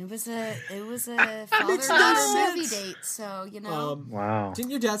Dunkirk? It was a makes no father-daughter movie sense. date, so, you know. Wow.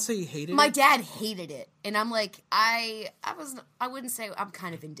 Didn't your dad say he hated My it? dad hated it, and I'm like, I wouldn't say I'm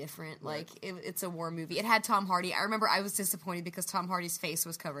kind of indifferent. Like, it's a war movie. It had Tom Hardy. I remember I was disappointed because Tom Hardy's face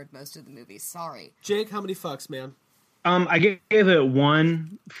was covered most of the movie. Sorry. Jake, how many fucks, man? I gave it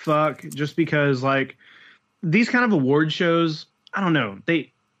 1 fuck just because, like, these kind of award shows, I don't know.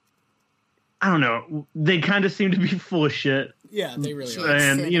 They kind of seem to be full of shit. Yeah, they really are.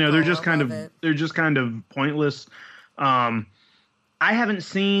 And, you know, they're just kind of it. they're just kind of pointless. I haven't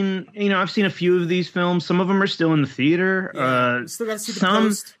seen, you know, I've seen a few of these films. Some of them are still in the theater. Yeah, still got to see the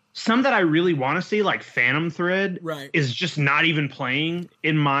post. Some that I really want to see, like Phantom Thread, Right. is just not even playing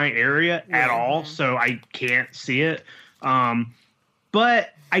in my area at all, so I can't see it. But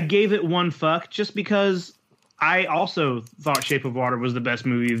I gave it 1 fuck just because I also thought Shape of Water was the best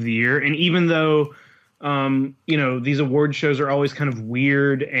movie of the year. And even though, you know, these award shows are always kind of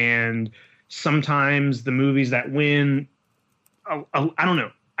weird, and sometimes the movies that win, I don't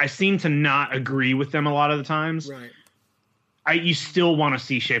know, I seem to not agree with them a lot of the times. Right. You still want to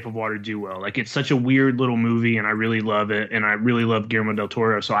see Shape of Water do well. Like, it's such a weird little movie, and I really love it, and I really love Guillermo del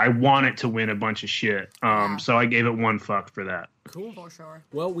Toro, so I want it to win a bunch of shit. So I gave it 1 fuck for that. Cool. For sure.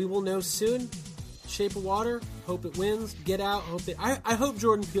 Well, we will know soon. Shape of Water, hope it wins. Get Out, I hope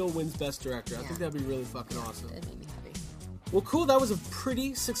Jordan Peele wins Best Director. I think that'd be really fucking awesome. It made me happy. Well, cool. That was a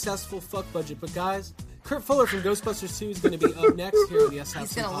pretty successful fuck budget. But guys, Kurt Fuller from Ghostbusters 2 is going to be up next here on the S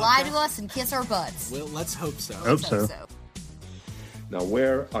House. He's going to lie to us and kiss our butts. Well, let's hope so. Hope so. Now,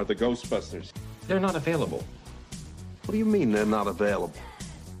 where are the Ghostbusters? They're not available. What do you mean they're not available?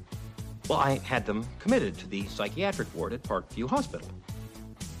 Well, I had them committed to the psychiatric ward at Parkview Hospital.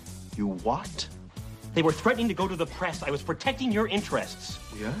 You what? They were threatening to go to the press. I was protecting your interests.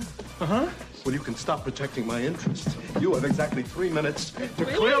 Yeah? Uh-huh. Well, you can stop protecting my interests. You have exactly 3 minutes to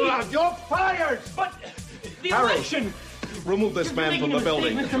clear out. You're fired! But the Harry, election... remove this man from the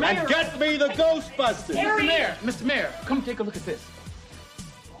building Mr. Mayor. and get me the Ghostbusters! Mr. Mayor, come take a look at this.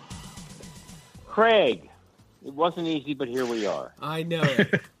 Craig, it wasn't easy, but here we are. I know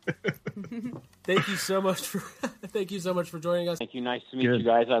it. Thank you so much for joining us. Thank you. Nice to meet you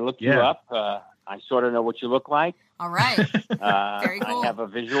guys. I looked you up. I sort of know what you look like. All right. Very cool. I have a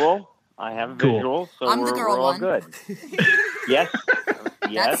visual. So I'm the girl we're all one. good. Yes.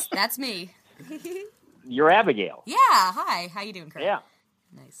 Yes. That's me. You're Abigail. Yeah. Hi. How you doing, Kurt? Yeah.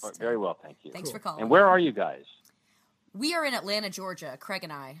 Nice. Very well, thank you. Thanks for calling. And where are you guys? We are in Atlanta, Georgia. Craig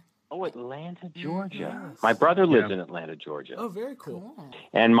and I. Oh, Atlanta, Georgia. Yes. My brother lives in Atlanta, Georgia. Oh, very cool.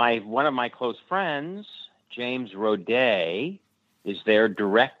 And one of my close friends, James Roday, is there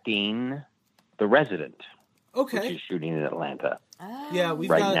directing The Resident. Okay. Which is shooting in Atlanta. Yeah, we've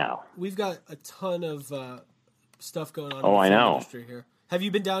got a ton of stuff going on in the film industry here. Have you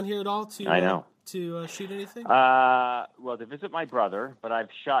been down here at all to shoot anything? Well, to visit my brother, but I've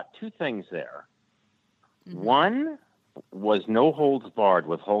shot 2 things there. Mm-hmm. One was No Holds Barred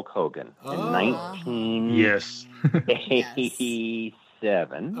with Hulk Hogan in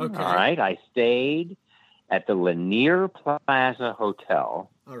 1987. Okay. All right. I stayed at the Lanier Plaza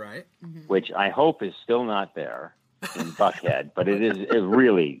Hotel. All right. Which I hope is still not there in Buckhead, but it's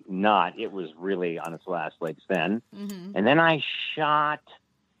really not. It was really on its last legs then. Mm-hmm. And then I shot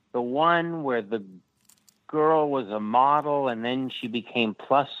the one where the girl was a model and then she became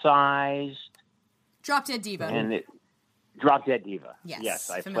plus sized. Drop Dead Diva. And Drop Dead Diva. Yes,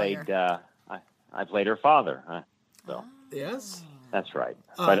 I played. I played her father. So yes, that's right.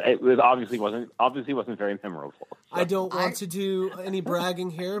 But it was obviously wasn't very memorable. So. I don't want to do any bragging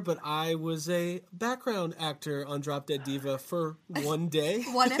here, but I was a background actor on Drop Dead Diva for 1 day,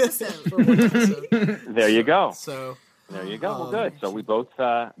 one episode. There you go. So. There you go. Well, good. So we both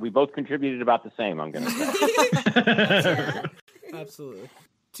contributed about the same. I'm going to say. Absolutely.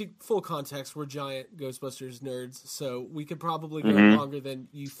 to full context, we're giant Ghostbusters nerds, so we could probably go longer than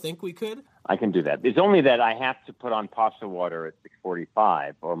you think we could. I can do that. It's only that I have to put on pasta water at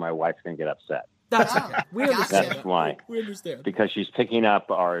 6:45, or my wife's going to get upset. That's okay. We understand. That's why. We understand. Because she's picking up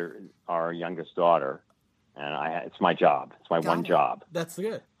our youngest daughter, and it's my job. It's my one job. That's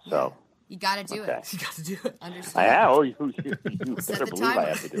good. So you got to do it. You got to do it. Understand. You better believe I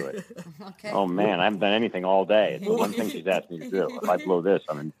have to do it. Okay. Oh man, I haven't done anything all day. It's the one thing she's asked me to do. If I blow this,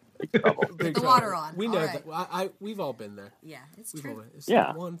 I'm in big trouble. Put the water on. We know that. We've all been there. Yeah, it's true. It's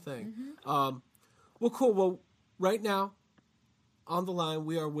the one thing. Well, cool. Well, right now, on the line,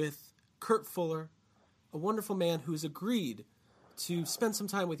 we are with Kurt Fuller, a wonderful man who's agreed to spend some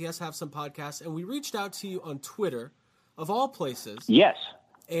time with Yes Have Some Podcast, and we reached out to you on Twitter, of all places. Yes,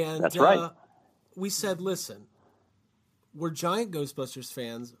 and that's right. We said, listen, we're giant Ghostbusters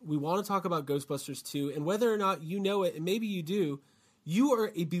fans. We want to talk about Ghostbusters 2, and whether or not you know it, and maybe you do, you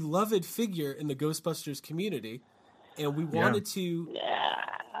are a beloved figure in the Ghostbusters community, and we wanted to...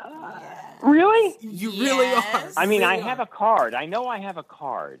 Really? You really are. I mean, I have a card. I know I have a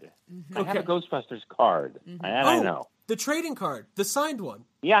card. I have a Ghostbusters card. I know. The trading card, the signed one.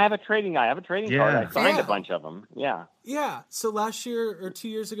 Yeah, I have a trading card. I signed a bunch of them. Yeah. Yeah. So last year or 2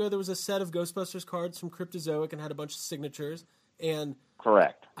 years ago, there was a set of Ghostbusters cards from Cryptozoic and had a bunch of signatures. And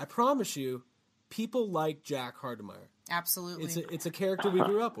correct. I promise you, people like Jack Hardemeyer. Absolutely. It's a character we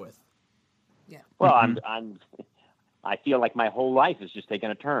grew up with. Yeah. Well, I feel like my whole life is just taking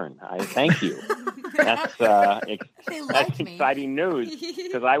a turn. I thank you. That's exciting news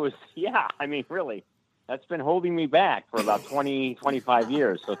because really, that's been holding me back for about 20, 25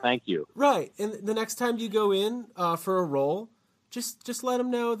 years. So thank you. Right. And the next time you go in for a role, just let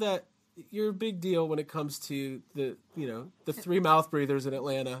them know that you're a big deal when it comes to the three mouth breathers in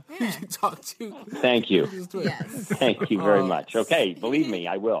Atlanta who you talk to. Thank you. Yes. Thank you very much. Okay. Believe me,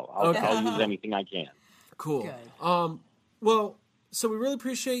 I will. I'll use anything I can. Cool. Well, so we really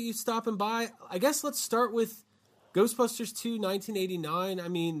appreciate you stopping by. I guess let's start with Ghostbusters 2, 1989. I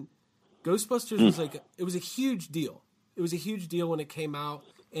mean, Ghostbusters was a huge deal. It was a huge deal when it came out.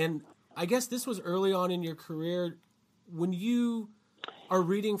 And I guess this was early on in your career. When you are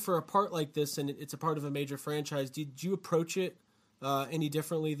reading for a part like this and it's a part of a major franchise, did you approach it any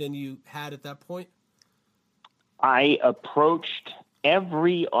differently than you had at that point? I approached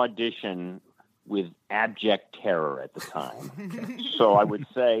every audition with abject terror at the time. So I would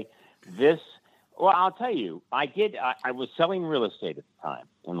say this, well, I'll tell you, I was selling real estate at the time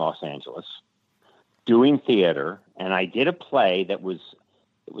in Los Angeles, doing theater, and I did a play that was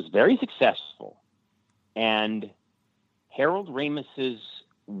very successful. And Harold Ramis's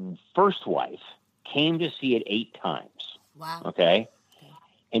first wife came to see it 8 times. Wow. Okay?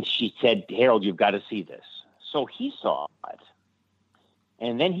 And she said, Harold, you've got to see this. So he saw it.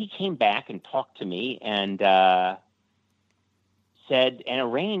 And then he came back and talked to me and said and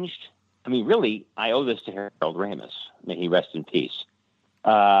arranged. I mean, really, I owe this to Harold Ramis. May he rest in peace.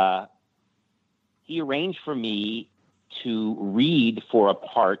 He arranged for me to read for a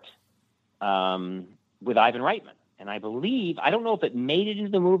part with Ivan Reitman. And I don't know if it made it into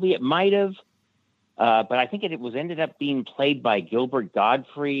the movie. It might have. But I think it ended up being played by Gilbert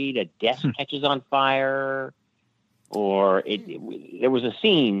Gottfried. A desk catches on fire. Or there was a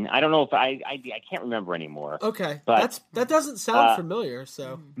scene. I don't know if I can't remember anymore. Okay, but that doesn't sound familiar.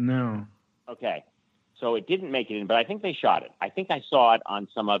 So no. Okay, so it didn't make it in, but I think they shot it. I think I saw it on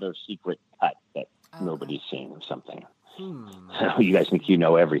some other secret cut that nobody's seen or something. So you guys think you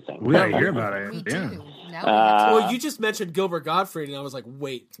know everything. We gotta hear about it. We yeah. do. Well, you just mentioned Gilbert Gottfried, and I was like,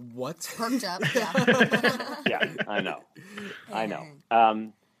 wait, what? Perked up. Yeah. Yeah, I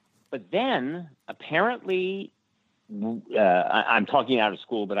know. But then apparently. I'm talking out of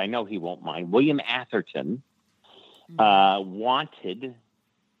school, but I know he won't mind. William Atherton wanted,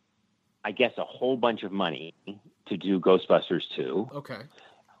 I guess, a whole bunch of money to do Ghostbusters 2. Okay.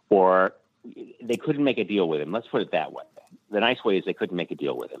 Or they couldn't make a deal with him. Let's put it that way. The nice way is they couldn't make a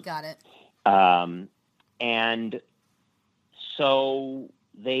deal with him. Got it. And so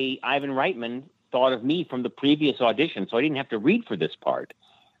Ivan Reitman thought of me from the previous audition, so I didn't have to read for this part.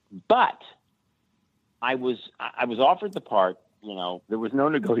 But I was offered the part. There was no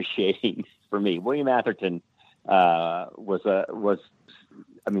negotiating for me. William Atherton had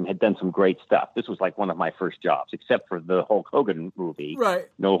done some great stuff. This was like one of my first jobs, except for the Hulk Hogan movie, right?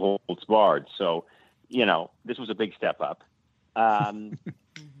 No Holds Barred. So, this was a big step up.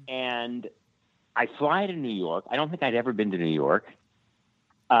 And I fly to New York. I don't think I'd ever been to New York.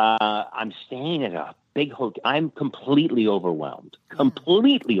 I'm staying at a big hotel. I'm completely overwhelmed.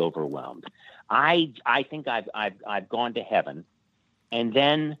 I think I've gone to heaven. And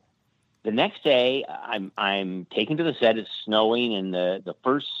then the next day, I'm taken to the set. It's snowing, and the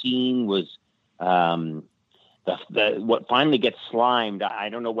first scene was what finally gets slimed. I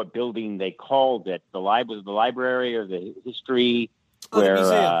don't know what building they called it. Was the library or the history? Where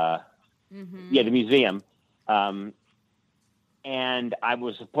the museum. The museum. And I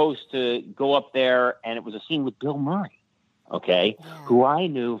was supposed to go up there, and it was a scene with Bill Murray, who I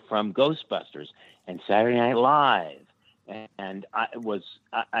knew from Ghostbusters and Saturday Night Live. And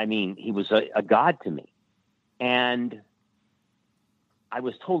he was a god to me. And I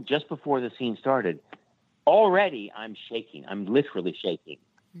was told just before the scene started, already I'm shaking. I'm literally shaking.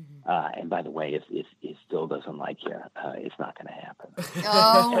 And by the way, if he still doesn't like you, it's not going to happen.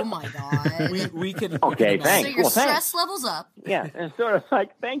 Oh my God! we can. Okay, thanks. So your stress levels up. Yeah, and sort of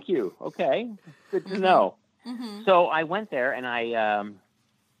like, thank you. Okay, good to know. So I went there and I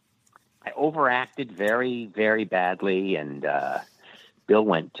overacted very, very badly, and Bill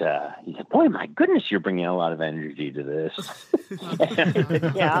went. He said, "Boy, my goodness, you're bringing a lot of energy to this." And I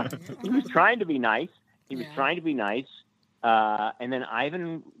said, "Yeah." He was trying to be nice. And then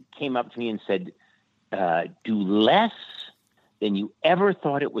Ivan came up to me and said, "Do less than you ever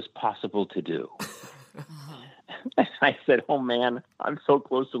thought it was possible to do." I said, "Oh man, I'm so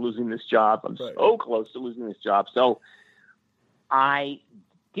close to losing this job. So close to losing this job." So I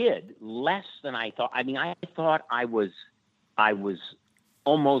did less than I thought. I mean, I thought I was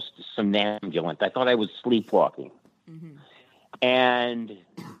almost somnambulant. I thought I was sleepwalking. And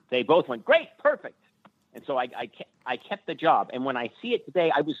they both went, "Great, perfect." And so I kept the job. And when I see it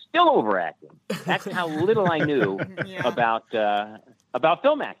today, I was still overacting. That's how little I knew about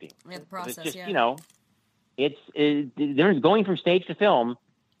film acting. Yeah, the process, it's just, there's going from stage to film.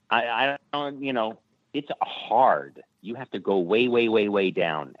 I don't, it's hard. You have to go way, way, way, way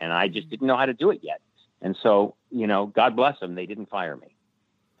down. And I just didn't know how to do it yet. And so, God bless them. They didn't fire me.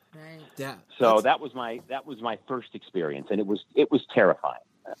 Right. Yeah. So that was my first experience. And it was terrifying,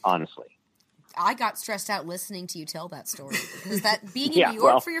 honestly. I got stressed out listening to you tell that story. Because that being in New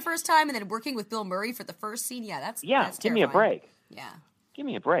York for your first time and then working with Bill Murray for the first scene, that's give me a break. Yeah. Give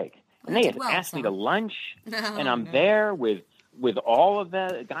me a break. And they had asked me to lunch, and I'm there with all of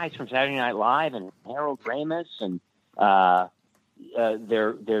the guys from Saturday Night Live and Harold Ramis, and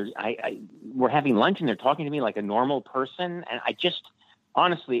we're having lunch, and they're talking to me like a normal person, and I just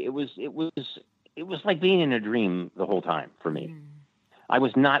honestly, it was like being in a dream the whole time for me. I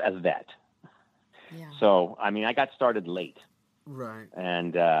was not a vet. Yeah. So, I mean, I got started late. Right.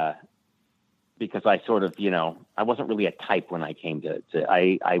 And because I sort of, I wasn't really a type when I came to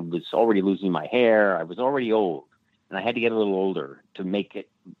I was already losing my hair. I was already old. And I had to get a little older to make it,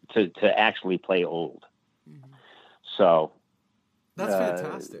 to actually play old. So. That's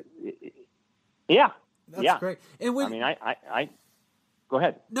fantastic. Yeah. That's great. And when, I go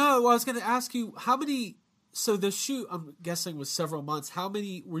ahead. No, well, I was going to ask you, how many, so the shoot, I'm guessing, was several months. How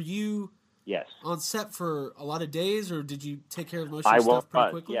many were you Yes. on set for a lot of days, or did you take care of most of your stuff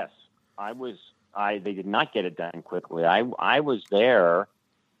pretty quickly? Yes. They did not get it done quickly. I was there.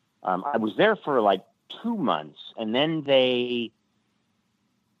 I was there for like 2 months, and then this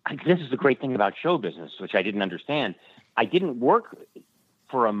is the great thing about show business, which I didn't understand. I didn't work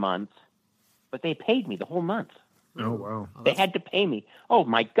for a month, but they paid me the whole month. Oh, wow. They had to pay me. Oh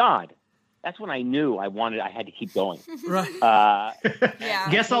my God. That's when I knew I had to keep going. Right.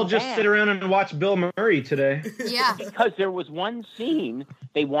 Guess I'll just sit around and watch Bill Murray today. Yeah. Because there was one scene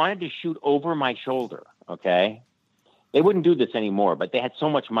they wanted to shoot over my shoulder. Okay. They wouldn't do this anymore, but they had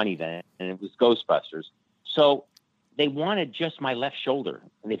so much money then, and it was Ghostbusters. So they wanted just my left shoulder,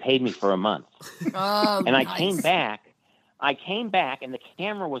 and they paid me for a month. Oh, and I nice. came back, and the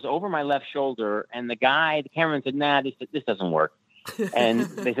camera was over my left shoulder, and the cameraman said, "Nah, this doesn't work." And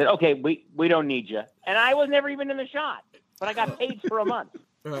they said, "Okay, we don't need you." And I was never even in the shot, but I got paid for a month.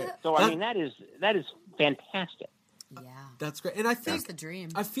 Right. So I mean, that is fantastic. Yeah. That's great. And I think That's the dream.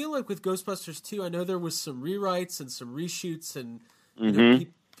 I feel like with Ghostbusters 2, I know there was some rewrites and some reshoots, and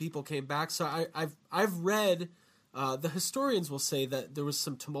people came back. So I've read the historians will say that there was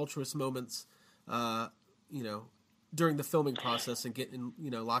some tumultuous moments, during the filming process and getting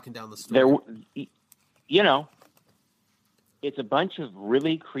locking down the story. It's a bunch of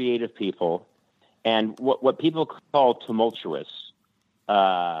really creative people, and what people call tumultuous.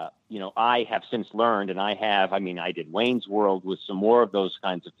 I have since learned, and I did Wayne's World with some more of those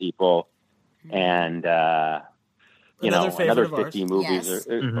kinds of people, and another 50 movies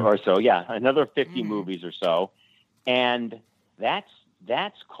or so. Yeah, another 50 movies or so, and that's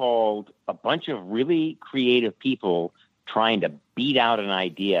called a bunch of really creative people trying to beat out an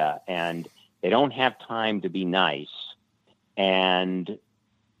idea, and they don't have time to be nice. and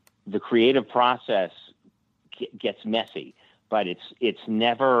the creative process gets messy, but it's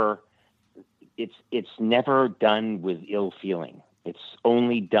never done with ill feeling. It's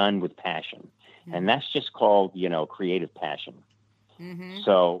only done with passion, and that's just called, creative passion. Mm-hmm.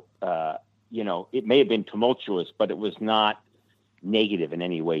 So, it may have been tumultuous, but it was not negative in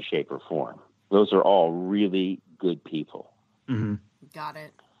any way, shape, or form. Those are all really good people. Mm-hmm. Got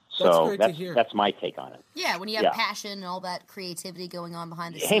it. So that's my take on it. Yeah, when you have passion and all that creativity going on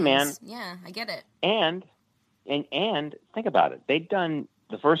behind the scenes. Hey, man. Yeah, I get it. And think about it. They'd done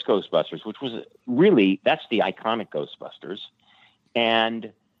the first Ghostbusters, which was that's the iconic Ghostbusters.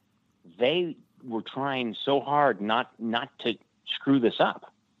 And they were trying so hard not to screw this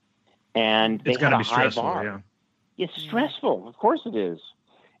up. And they had a high bar. Yeah. It's stressful. Of course it is.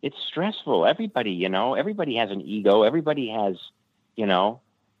 It's stressful. Everybody has an ego. Everybody has,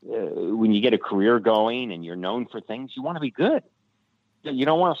 when you get a career going and you're known for things, you want to be good. You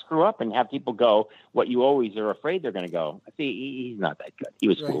don't want to screw up and have people go what you always are afraid they're going to go. See, he's not that good. He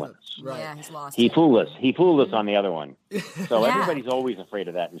was fooling us. Right. Yeah, he's lost. He fooled us. He fooled us on the other one. So everybody's always afraid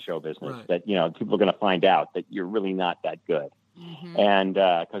of that in show business. That people are going to find out that you're really not that good, and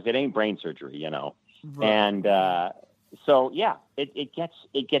because it ain't brain surgery, Right. And so it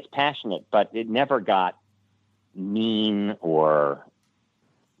gets passionate, but it never got mean or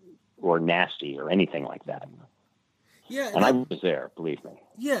nasty or anything like that. Yeah, and I was there, believe me.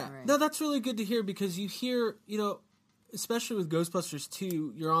 Yeah, no, that's really good to hear because you hear, especially with Ghostbusters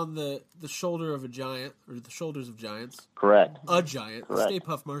 2, you're on the shoulder of a giant, or the shoulders of giants. Correct. A giant. Correct. Stay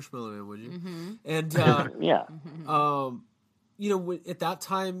Puft Marshmallow Man, would you? Mm-hmm. And, at that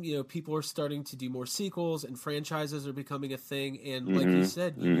time, people are starting to do more sequels and franchises are becoming a thing. And like you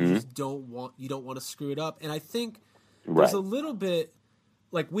said, you just don't want to screw it up. And I think there's a little bit,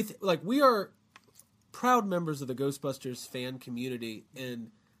 we are proud members of the Ghostbusters fan community,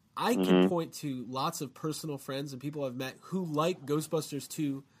 and I can point to lots of personal friends and people I've met who like Ghostbusters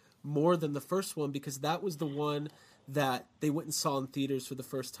 2 more than the first one because that was the one that they went and saw in theaters for the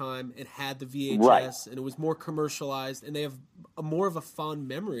first time and had the VHS and it was more commercialized and they have more of a fond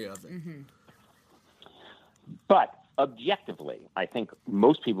memory of it. Mm-hmm. But objectively, I think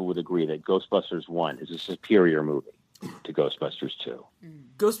most people would agree that Ghostbusters 1 is a superior movie to Ghostbusters 2.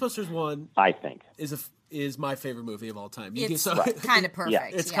 Ghostbusters 1, I think, is my favorite movie of all time. It's kind of perfect. Yeah.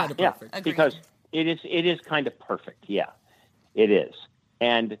 It's kind of perfect. Agreed. Because it is kind of perfect. Yeah, it is.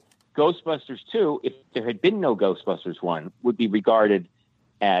 And Ghostbusters 2, if there had been no Ghostbusters 1, would be regarded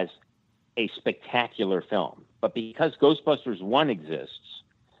as a spectacular film. But because Ghostbusters 1 exists,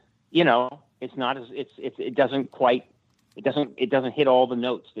 it's not as it doesn't hit all the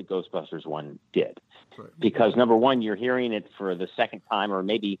notes that Ghostbusters 1 did. Right. Because number one, you're hearing it for the second time or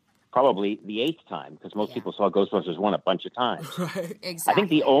probably the eighth time because most people saw Ghostbusters 1 a bunch of times. Right. Exactly. I think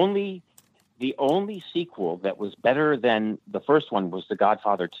the only sequel that was better than the first one was The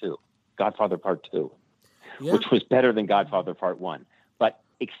Godfather 2, Godfather Part 2, which was better than Godfather Part 1. But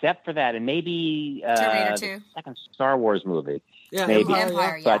except for that, and maybe Terminator 2. The second Star Wars movie. Yeah, maybe.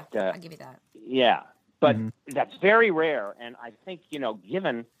 Empire, But, I'll give you that. Yeah, but that's very rare. And I think,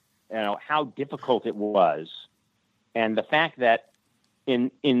 given how difficult it was and the fact that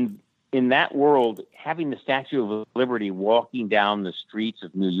in that world, having the Statue of Liberty walking down the streets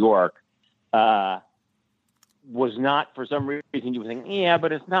of New York was not, for some reason, you were thinking, yeah,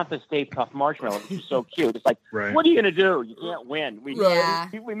 but it's not the Stay Puft Marshmallow. It's so cute. It's like, what are you going to do? You can't win.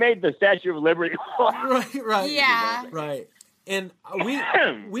 We made the Statue of Liberty. Right. Yeah. Right. And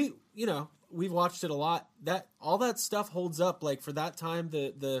we we've watched it a lot. All that stuff holds up. Like for that time,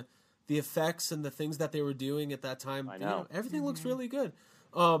 the effects and the things that they were doing at that time, I know. Everything looks really good.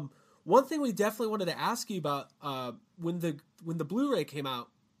 One thing we definitely wanted to ask you about when the Blu-ray came out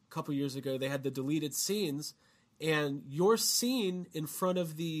a couple years ago, they had the deleted scenes, and your scene in front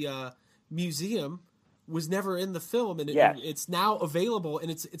of the museum was never in the film, and it's now available,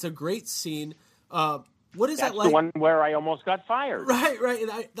 and it's a great scene. What is that like? That's the one where I almost got fired. Right.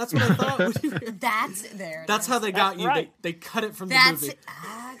 And that's what I thought. That's there. That's how they got you. Right. They cut it from the movie.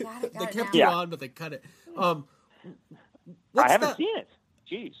 Got it. They kept you on, but they cut it. I haven't seen it.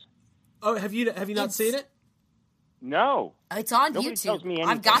 Jeez. Oh, have you not seen it? No. It's on Nobody YouTube. tells me anything.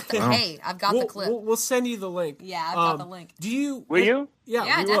 I've got the clip. We'll send you the link. Yeah, I've got the link. Will you?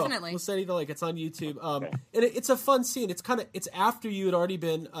 Yeah, we definitely. We'll send you the link. It's on YouTube. And it's a fun scene. It's after you had already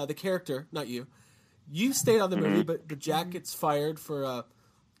been the character, not you. You stayed on the movie, but Jack gets fired for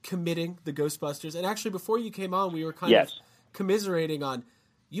committing the Ghostbusters. And actually, before you came on, we were kind of commiserating on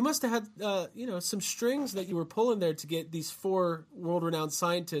You must have had, some strings that you were pulling there to get these 4 world-renowned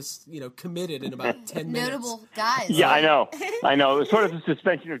scientists, committed in about 10 minutes. Notable guys. Yeah, I know. It was sort of a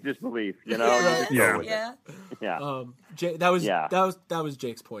suspension of disbelief, Yeah. Jay, that was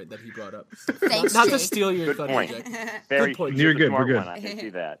Jake's point that he brought up. Thanks, Not Jake. to steal your Good thunder, point. Jake. Very, point. You're good. Smart We're good. One. I can see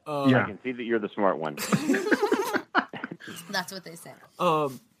that. Yeah. I can see that you're the smart one. That's what they say.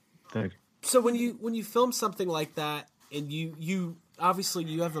 So when you film something like that, and you obviously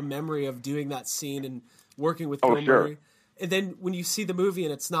you have a memory of doing that scene and working with Bill Murray, and then when you see the movie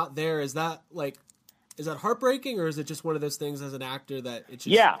and it's not there, is that heartbreaking, or is it just one of those things as an actor that it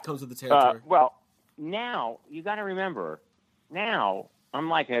just comes with the territory? Well, now you got to remember, now I'm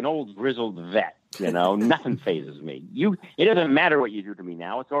like an old grizzled vet. Nothing phases me. It doesn't matter what you do to me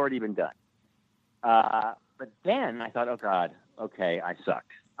now; it's already been done. But then I thought, oh God, okay, I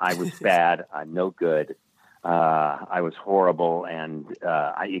sucked. I was bad. I'm no good. I was horrible, and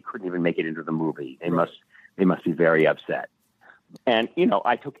I couldn't even make it into the movie. They must be very upset. And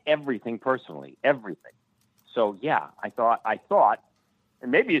I took everything personally, everything. So yeah, I thought,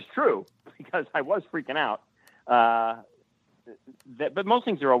 and maybe it's true because I was freaking out. But most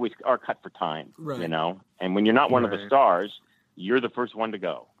things are cut for time, right. And when you're not one of the stars, you're the first one to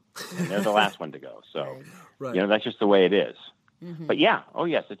go, and they're the last one to go. So that's just the way it is. Mm-hmm. But yeah, oh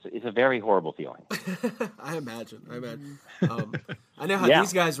yes, it's a very horrible feeling. I imagine. I know how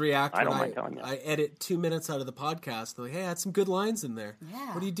these guys react I when don't mind telling you. I edit 2 minutes out of the podcast. They're like, "Hey, I had some good lines in there.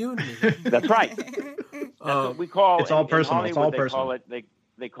 Yeah. What are you doing to me?" That's right. That's what we call it's all personal. It's all personal.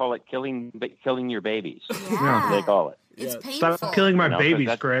 They call it killing your babies. Yeah. They call it. It's painful. Stop killing my babies,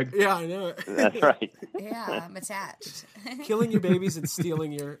 Craig. Yeah, I know it. That's right. Yeah, I'm attached. Killing your babies and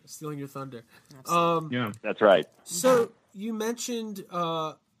stealing your thunder. That's right. So you mentioned,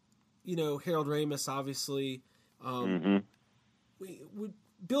 Harold Ramis, obviously.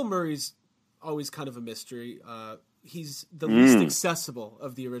 Bill Murray's always kind of a mystery. He's the least accessible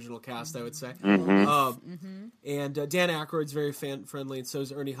of the original cast, I would say. And Dan Aykroyd's very fan-friendly, and so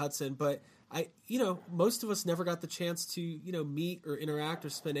is Ernie Hudson. But most of us never got the chance to, meet or interact or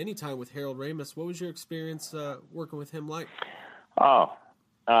spend any time with Harold Ramis. What was your experience working with him like?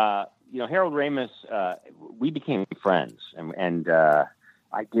 Harold Ramis, we became friends, and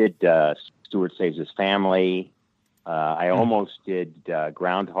I did Stuart Saves His Family. I almost did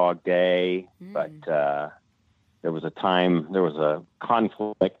Groundhog Day, but there was a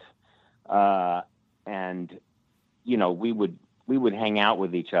conflict, and we would hang out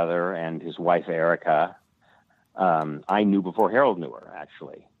with each other and his wife Erica. I knew before Harold knew her,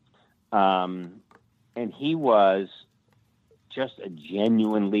 actually, and he was just a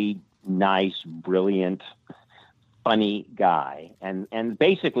genuinely nice, brilliant, funny guy, and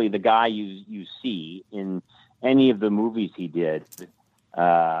basically the guy you see in any of the movies he did.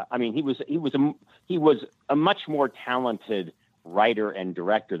 He was a much more talented writer and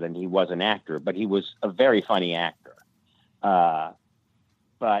director than he was an actor, but he was a very funny actor.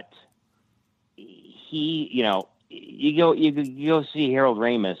 But he, you go see Harold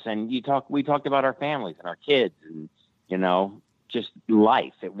Ramis, and we talked about our families and our kids, and just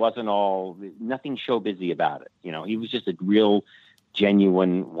life. It wasn't nothing show busy about it. He was just a real,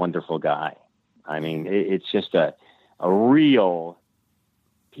 genuine, wonderful guy. I mean, it's just a real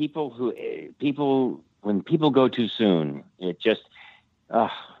when people go too soon, it just,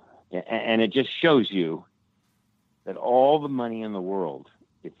 and it just shows you that all the money in the world,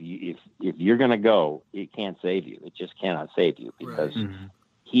 if you're going to go, it can't save you. It just cannot save you because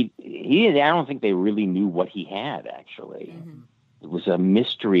he I don't think they really knew what he had actually. It was a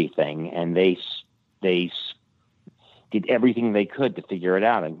mystery thing, and they did everything they could to figure it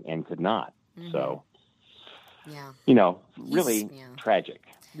out and could not. So, really tragic.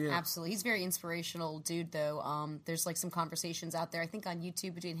 Yeah. Absolutely. He's a very inspirational dude, though. There's some conversations out there, I think on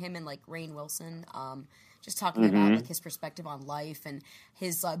YouTube between him and Rainn Wilson, just talking about his perspective on life and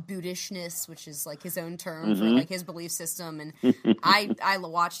his Buddhishness, which is his own term for his belief system. And I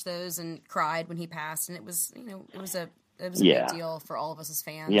watched those and cried when he passed, and it was a big deal for all of us as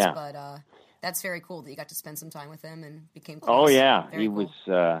fans. Yeah. But that's very cool that you got to spend some time with him and became close. Oh yeah, very he cool.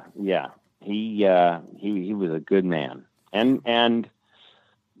 was. He was a good man, and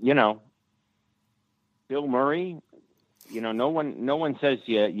Bill Murray. No one says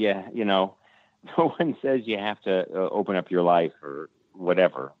no one says you have to open up your life or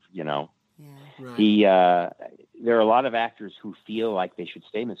whatever. Yeah. Right. There are a lot of actors who feel like they should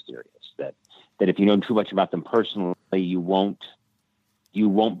stay mysterious. That if you know too much about them personally, you won't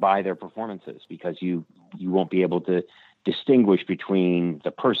buy their performances because you won't be able to distinguish between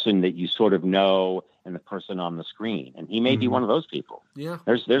the person that you sort of know and the person on the screen. And he may be one of those people. Yeah.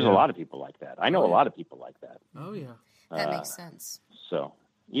 There's a lot of people like that. I know a lot of people like that. Oh, yeah. That makes sense. So,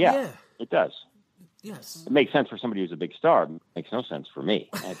 yeah, it does. Yes. It makes sense for somebody who's a big star. It makes no sense for me.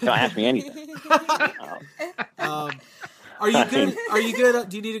 Don't ask me anything. Are you good? Are you good?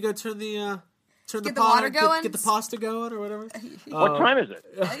 Do you need to go turn the water going? Get the pasta going or whatever? What time is it?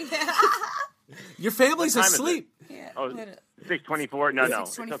 Your family's asleep. Yeah. Oh, 6:24. No,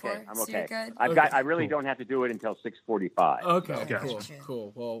 it's okay. I'm okay. I really don't have to do it until 6:45. Okay.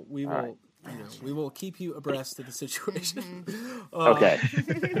 Cool. Well, we will. We will keep you abreast of the situation. Okay.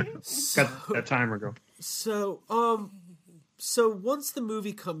 Got that timer go. So once the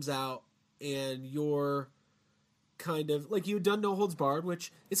movie comes out and you're kind of like you've done No Holds Barred,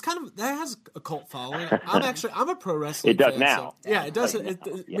 which is kind of that has a cult following. I'm a pro wrestling. It does fan, now. So, yeah, it does.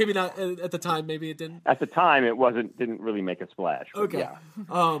 Maybe not at the time. Maybe it didn't. At the time, it didn't really make a splash. Okay.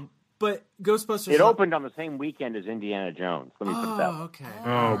 Yeah. But Ghostbusters. It opened on the same weekend as Indiana Jones. Let me put that. Okay.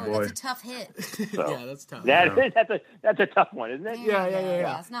 Oh boy, that's a tough hit. So, yeah, that's tough. That's a tough one, isn't it? Yeah.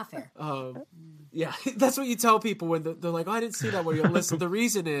 That's not fair. Yeah, that's what you tell people when they're like, "Oh, I didn't see that." Where you listen, the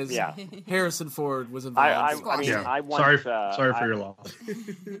reason is Harrison Ford was involved. I once, sorry for your loss.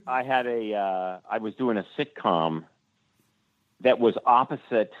 I had I was doing a sitcom that was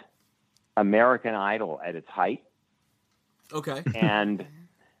opposite American Idol at its height. Okay. And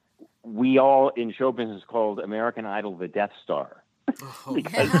we all in show business called American Idol the Death Star.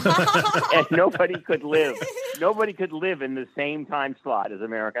 And nobody could live in the same time slot as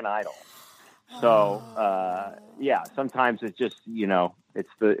American Idol. So sometimes it's just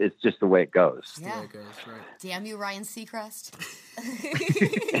it's just the way it goes. Yeah. Damn you, Ryan Seacrest.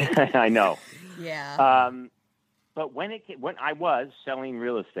 I know. Yeah. But when I was selling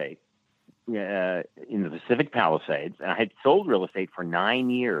real estate in the Pacific Palisades, and I had sold real estate for 9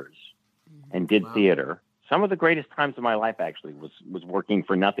 years and did theater. Some of the greatest times of my life actually was working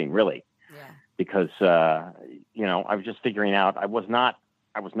for nothing, really. Yeah. Because I was just figuring out I was not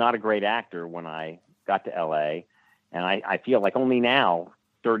a great actor when I got to LA, and I feel like only now,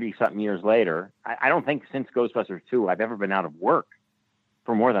 30-something years later, I don't think since Ghostbusters 2 I've ever been out of work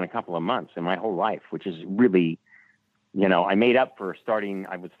for more than a couple of months in my whole life, which is really, I made up for starting.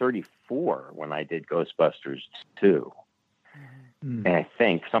 I was 34 when I did Ghostbusters 2, and I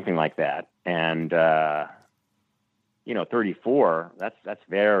think something like that. And 34, that's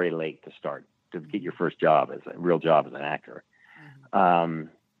very late to start to get your first job as a real job as an actor.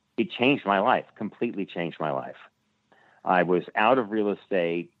 It changed my life, completely changed my life. I was out of real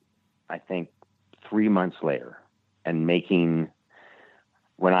estate, I think 3 months later, and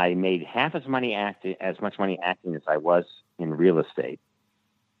when I made half as much money acting as I was in real estate,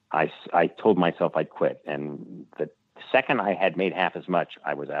 I told myself I'd quit. And the second I had made half as much,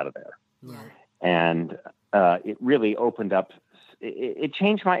 I was out of there. Yeah. And it really opened up. It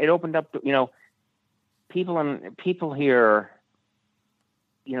changed it opened up. People here.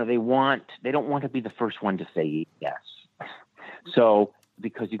 They don't want to be the first one to say yes. So,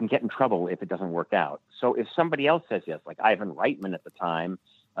 because you can get in trouble if it doesn't work out. So if somebody else says yes, like Ivan Reitman at the time,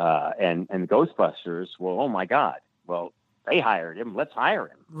 and Ghostbusters, well, oh my God, well, they hired him, let's hire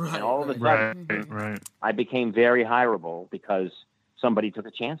him. Right, and all of a sudden, I became very hireable because somebody took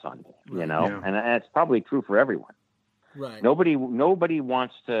a chance on me, and that's probably true for everyone. Right. Nobody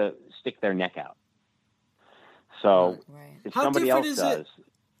wants to stick their neck out. So if somebody else does.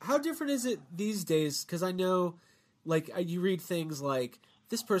 How different is it these days? Because I know, like, you read things like,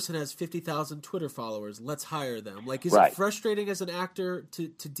 this person has 50,000 Twitter followers, let's hire them. Like, is it frustrating as an actor to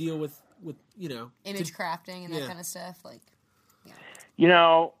deal with image crafting and that kind of stuff? Like,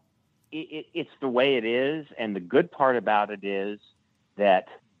 it's the way it is. And the good part about it is that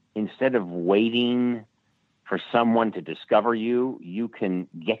instead of waiting for someone to discover you, you can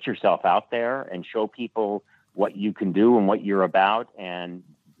get yourself out there and show people what you can do and what you're about, and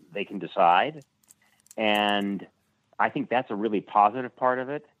they can decide. And I think that's a really positive part of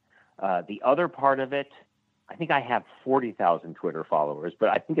it. The other part of it, I think I have 40,000 Twitter followers, but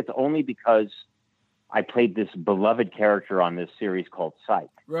I think it's only because I played this beloved character on this series called Psych.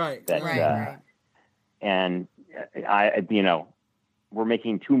 Right. And we're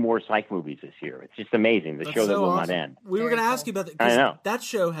making 2 more Psych movies this year. It's just amazing. The show that will not end. We were going to ask you about that. I know. That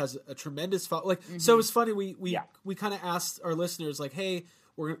show has a tremendous so it's funny. We kind of asked our listeners, like, hey,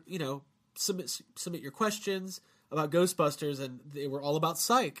 we're, submit your questions about Ghostbusters, and they were all about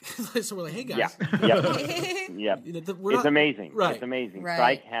Psych. So we're like, hey guys. Yeah. It's amazing. Right. It's amazing. Right.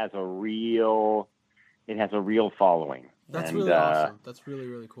 Psych has a real following. That's really awesome. That's really,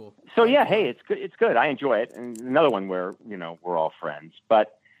 really cool. So yeah, hey, it's good. It's good. I enjoy it. And another one where we're all friends.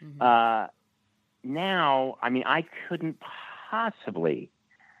 But now, I mean, I couldn't possibly.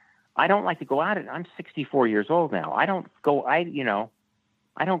 I don't like to go out. I'm 64 years old now. I don't go. I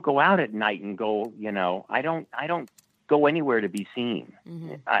don't go out at night and go. I don't go anywhere to be seen.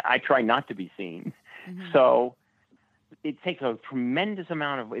 I try not to be seen. So it takes a tremendous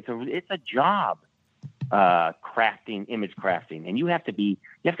amount of. It's a job. Image crafting, and you have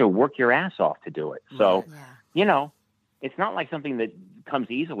to work your ass off to do it. So, it's not like something that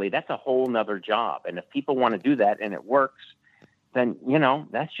comes easily. That's a whole nother job. And if people want to do that and it works, then,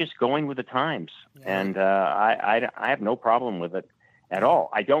 that's just going with the times. Yeah. And, I have no problem with it at all.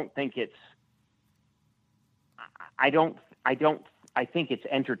 I think it's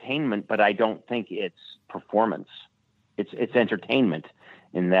entertainment, but I don't think it's performance. It's entertainment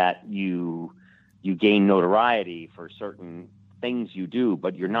in that you gain notoriety for certain things you do,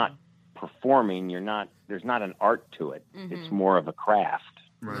 but you're not performing. There's not an art to it. It's more of a craft.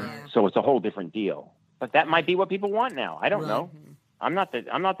 Right. Yeah. So it's a whole different deal. But that might be what people want now. I don't know. I'm not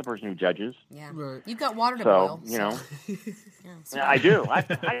the person who judges. Yeah. Right. You've got water to boil. I do. I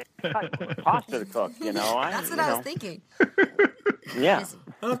got pasta to cook, That's what I was thinking. Yeah. I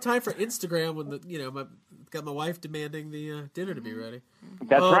don't have time for Instagram when got my wife demanding the dinner to be ready.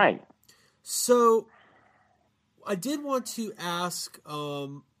 That's right. So, I did want to ask.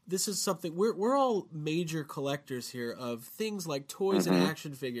 This is something we're all major collectors here of things like toys and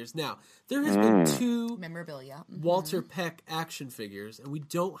action figures. Now, there has been 2 memorabilia Walter Peck action figures, and we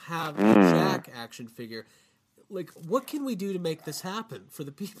don't have a Jack action figure. Like, what can we do to make this happen for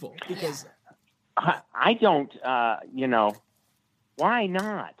the people? Because I don't. Why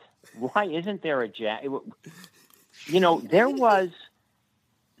not? Why isn't there a Jack? There was.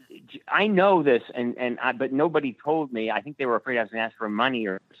 I know this, but nobody told me. I think they were afraid I was going to ask for money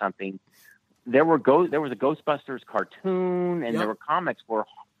or something. There was a Ghostbusters cartoon, and there were comics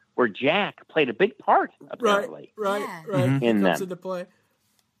where Jack played a big part. Apparently, right. In comes them. into play.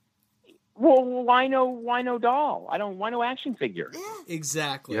 Well, why no doll? Why no action figure?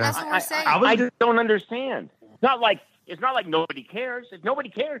 Exactly. That's what we're saying. I just don't understand. It's not like nobody cares. If nobody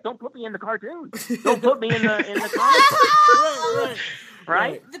cares, don't put me in the cartoon. Don't put me in the comic.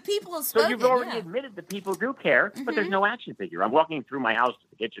 Right? The people have spoken. So you've already admitted that people do care, but there's no action figure. I'm walking through my house to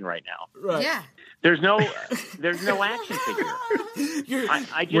the kitchen right now. Right. Yeah. There's no action figure.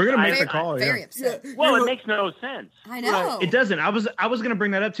 We're gonna make the call. Very upset. Well, it makes no sense. I know. It doesn't. I was gonna bring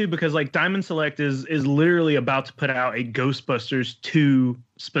that up too because like Diamond Select is literally about to put out a Ghostbusters 2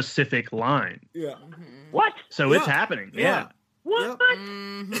 specific line. Yeah. What? So it's happening. Yeah. What?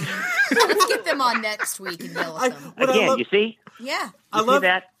 Let's get them on next week and deal with them. Again, you see? Yeah. You see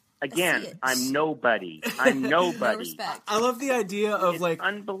that? Again, I'm nobody. No respect. I love the idea of it's like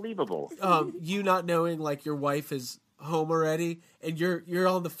unbelievable. You not knowing like your wife is home already, and you're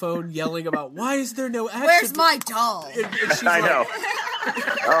on the phone yelling about why is there no action? Where's my doll? And she's I know.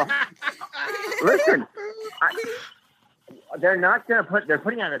 Listen, they're not going to put. They're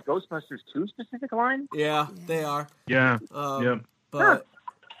putting out a Ghostbusters 2 specific line. Yeah, they are. Yeah. But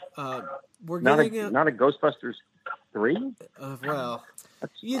we're getting not a Ghostbusters 3. Well.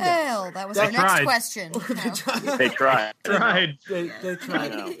 Well, that was our next question. They tried. They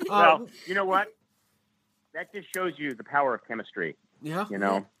tried. Well, you know what? That just shows you the power of chemistry. Yeah. You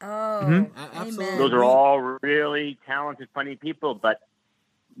know? Oh, absolutely. Those are all really talented, funny people, but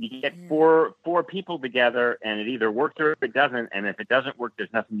you get four people together, and it either works or it doesn't. And if it doesn't work,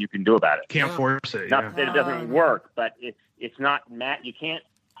 there's nothing you can do about it. Can't force it. Not that it doesn't work, but it's not you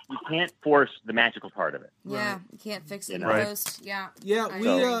can't force the magical part of it. Yeah, you can't fix it in Right. post. Yeah. Yeah,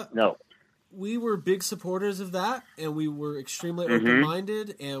 No. we were big supporters of that, and we were extremely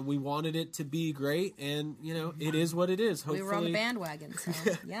open-minded, and we wanted it to be great, and it is what it is. Hopefully, we were on the bandwagon.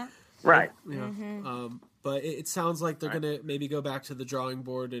 So, yeah. Right. But it sounds like they're going to maybe go back to the drawing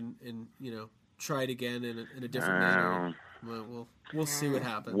board and try it again in a different manner. Well, we'll see what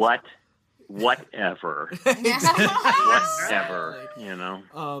happens. Whatever. Whatever. Love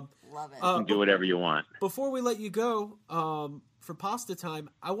it. You can do whatever you want. Before we let you go, for pasta time,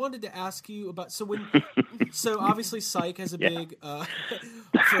 I wanted to ask you about so obviously Psych has a big yes,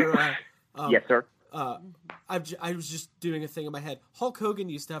 sir. I was just doing a thing in my head. Hulk Hogan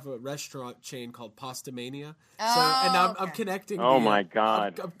used to have a restaurant chain called Pasta Mania. Oh, now okay. I'm connecting. My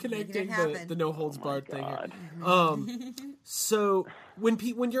God! I'm connecting the no holds barred thing here. Mm-hmm. So when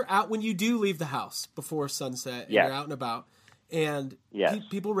you do leave the house before sunset and you're out and about, and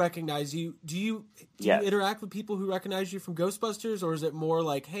people recognize you. Do you interact with people who recognize you from Ghostbusters, or is it more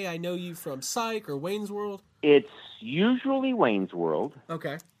like, hey, I know you from Psych or Wayne's World? It's usually Wayne's World.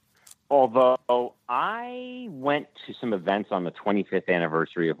 Okay. Although I went to some events on the 25th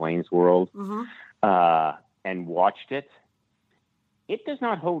anniversary of Wayne's World and watched it. It does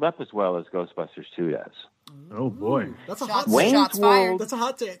not hold up as well as Ghostbusters 2 does. Oh boy, that's a hot take. Wayne's World. That's a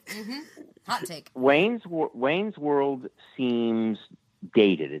hot take. Hot take. Wayne's World seems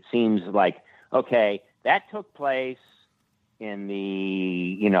dated. It seems like, okay, that took place in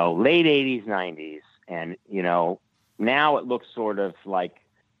the late 80s, 90s, and now it looks sort of like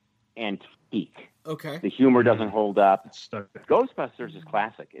antique. Okay. The humor doesn't hold up. Ghostbusters is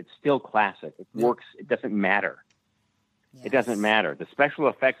classic. It's still classic. It works. It doesn't matter. Yes. It doesn't matter. The special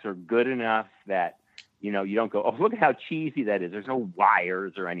effects are good enough that you don't go, oh, look at how cheesy that is. There's no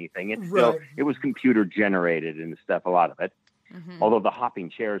wires or anything. It's still, it was computer generated and stuff, a lot of it. Mm-hmm. Although the hopping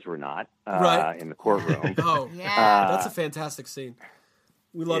chairs were not in the courtroom. Oh, yeah. That's a fantastic scene.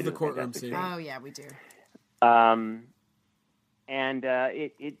 We love the courtroom scene. Oh, yeah, we do. I'm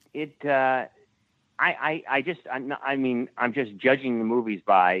just judging the movies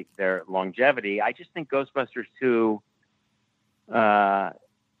by their longevity. I just think Ghostbusters 2,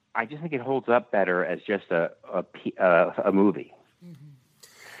 I just think it holds up better as just a movie. Mm-hmm.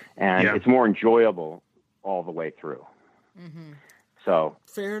 And it's more enjoyable all the way through. Mm-hmm. So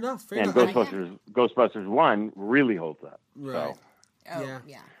fair enough. And Ghostbusters 1 really holds up. Right. So. Oh,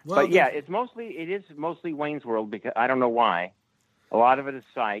 yeah. Well, but it is mostly Wayne's World, because I don't know why. A lot of it is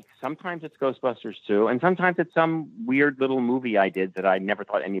Psych. Sometimes it's Ghostbusters 2, and sometimes it's some weird little movie I did that I never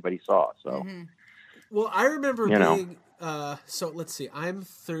thought anybody saw. So, well, I remember being. So let's see. I'm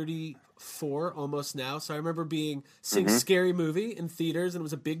 34 almost now, so I remember seeing Scary Movie in theaters, and it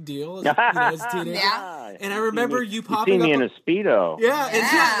was a big deal as a teenager. Yeah. And I remember you popping up me in a Speedo.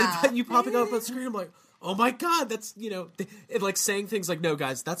 Yeah, and you popping up on the screen. I'm like, oh my God, that's, like saying things like, no,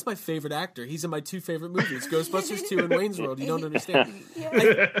 guys, that's my favorite actor. He's in my two favorite movies, Ghostbusters 2 and Wayne's World. You don't understand.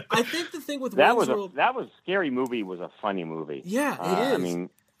 I think the thing with Wayne's World... That was Scary Movie was a funny movie. Yeah, it is. I mean,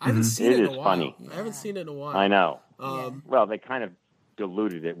 I haven't seen it in a while. Funny. I haven't seen it in a while. I know. Well, they kind of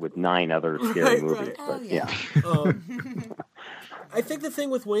diluted it with 9 other scary movies. But I think the thing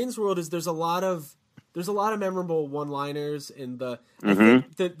with Wayne's World is there's a lot of memorable one-liners in the... I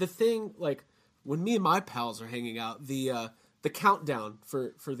think the thing, like... When me and my pals are hanging out, the countdown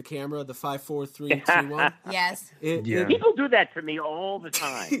for the camera, the 5, 4, 3, 2, 1. Yes. People do that to me all the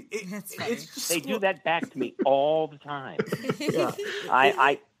time. That's funny. They do that back to me all the time. Yeah.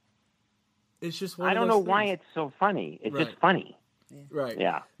 It's just one I don't know things. Why it's so funny. It's just funny. Right.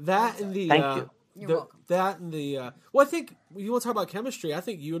 Yeah. That and the Thank you. You're welcome. That and the well, I think you want to talk about chemistry. I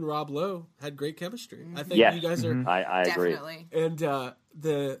think you and Rob Lowe had great chemistry. I think you guys are. I agree. Definitely. And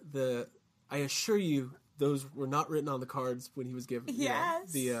the I assure you, those were not written on the cards when he was given.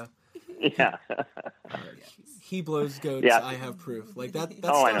 Yes. He blows goats. Yeah. I have proof. Like that.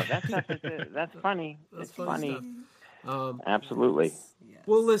 That's I know. That's funny. That's it's funny. Yeah. Absolutely.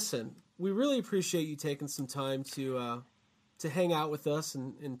 Well, listen, we really appreciate you taking some time to hang out with us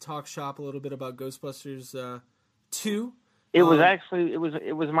and talk shop a little bit about Ghostbusters 2. It was actually it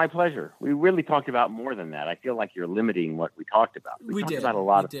was my pleasure. We really talked about more than that. I feel like you're limiting what we talked about. We talked about a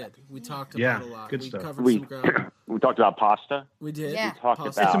lot of things. We talked about a lot. Good stuff. Covered some ground. We talked about pasta. We did. Yeah. We talked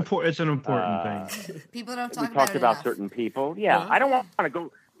about it's an important thing. People don't talk about it. We talked about enough. certain people. Yeah. I don't want to go.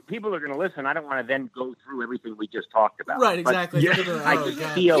 People are going to listen. I don't want to then go through everything we just talked about. Right, exactly. I just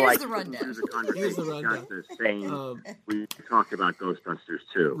feel Here's like the rundown. this is a conversation just the same. We talked about Ghostbusters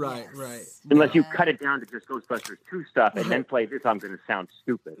 2. Right. Unless you cut it down to just Ghostbusters 2 stuff and then play this, I'm going to sound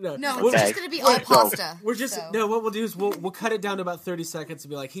stupid. No, it's just going to be all pasta. We're just no. What we'll do is we'll cut it down to about 30 seconds and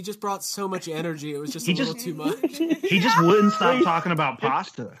be like, he just brought so much energy. It was just a little too much. He just wouldn't stop talking about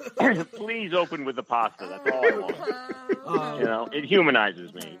pasta. Please open with the pasta. That's all I want. It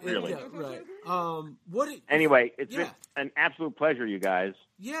humanizes me, really. Yeah, right. Anyway, it's been an absolute pleasure, you guys.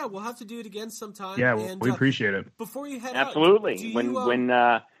 Yeah, we'll have to do it again sometime. Yeah, and, we appreciate it. Before you head absolutely. out, when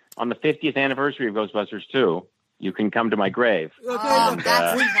on the 50th anniversary of Ghostbusters 2, you can come to my grave. Okay,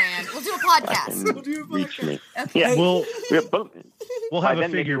 that's the plan. We'll do a podcast. Reach me. Okay. Yeah, we'll have a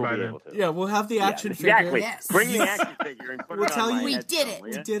figure by then. Yeah, we'll have the action figure. Exactly. Yes. Bring the action figure and put it on my we head.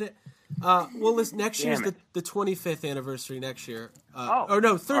 We did it. Well, listen, next year's the 25th anniversary next year.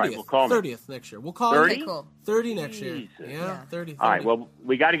 30th. Right, we'll call 30th next year. We'll call 30? it Cool. 30 next year. Jesus. Yeah, 30. All right, well,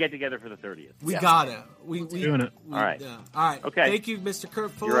 we got to get together for the 30th. We gotta. We doing it. All right. All right. Okay. Thank you, Mr.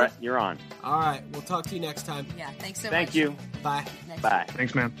 Kurt Fuller. You're on. All right. We'll talk to you next time. Yeah, thanks so much. Thank you. Bye. Bye.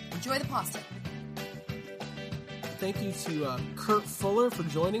 Thanks, man. Enjoy the pasta. Thank you to Kurt Fuller for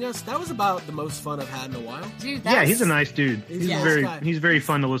joining us. That was about the most fun I've had in a while. Dude, Yeah, he's a nice dude. He's He's very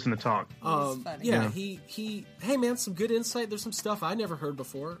fun to listen to talk. Yeah, he hey man, some good insight. There's some stuff I never heard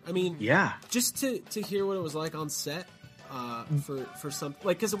before. I mean, yeah, just to hear what it was like on set for some,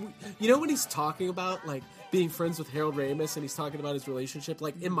 like, because you know when he's talking about like being friends with Harold Ramis and he's talking about his relationship,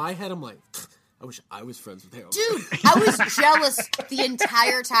 like in my head I'm like, I wish I was friends with Harold. Dude, I was jealous the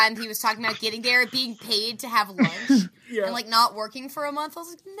entire time he was talking about getting there, being paid to have lunch, and like not working for a month. I was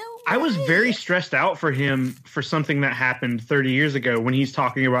like, no way. I was very stressed out for him for something that happened 30 years ago when he's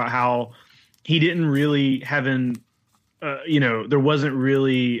talking about how he didn't really have there wasn't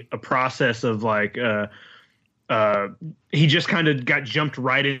really a process of like, he just kind of got jumped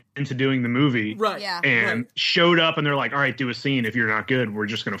right into doing the movie. Right. Yeah. And showed up and they're like, all right, do a scene. If you're not good, we're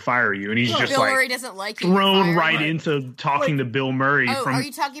just going to fire you. And he's just Bill like Murray doesn't like you, thrown you're fired. right into talking to Bill Murray. Oh, from are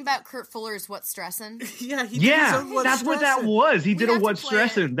you talking about Kurt Fuller's What's Stressin'? Yeah, he did his own What's that's what that Stressin'. was. He did a have to What's play it.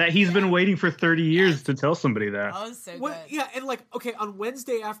 Stressing that he's been waiting for 30 years to tell somebody that. Oh, so What, good. yeah, and like, okay, on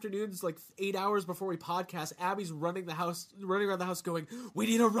Wednesday afternoons, like 8 hours before we podcast, Abby's running around the house going, we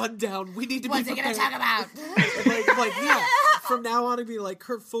need a rundown. We need to What's be he gonna prepared." talk about? And like, yeah, from now on, it'd be like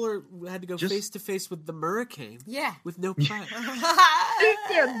Kurt Fuller had to go face to face with the Hurricane. Yeah. With no plan.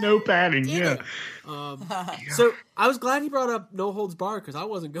 Yeah, no padding. Yeah. So I was glad he brought up No Holds Barred because I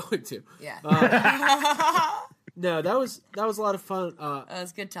wasn't going to. Yeah. No, that was a lot of fun. That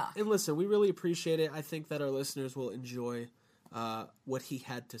was good talk. And listen, we really appreciate it. I think that our listeners will enjoy what he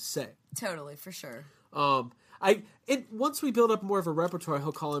had to say. Totally, for sure. Once we build up more of a repertoire,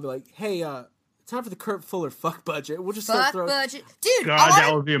 he'll call and be like, "Hey, time for the Kurt Fuller fuck budget." We'll just start Fuck throwing. budget. Dude, God,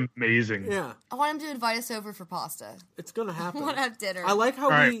 that would be amazing. Yeah, I want him to invite us over for pasta. it's gonna I happen. want to have dinner. I like how All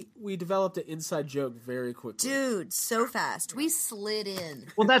right. we developed an inside joke very quickly. Dude, so fast. We slid in.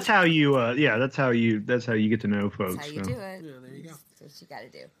 Well, that's how you. That's how you get to know folks. That's how you so. do it. Yeah, there you go. That's what you gotta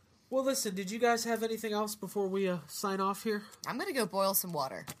do. Well, listen, did you guys have anything else before we sign off here? I'm gonna go boil some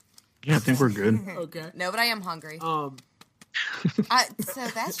water. Yeah, I think we're good. Okay. No, but I am hungry. So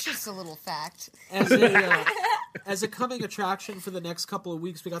that's just a little fact. As a coming attraction for the next couple of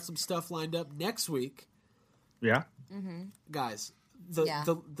weeks, we got some stuff lined up next week. Yeah. Guys, the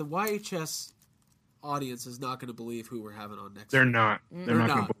YHS audience is not going to believe who we're having on next They're week. not. They're not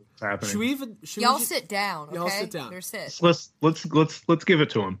going to believe what's happening. Y'all sit down, okay? Y'all sit down. They're sit. Let's give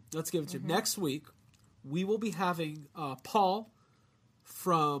it to them. Let's give it to you. Next week, we will be having Paul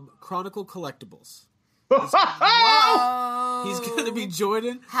from Chronicle Collectibles. Whoa. He's going to be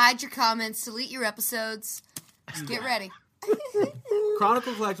joining. Hide your comments. Delete your episodes. Just get ready.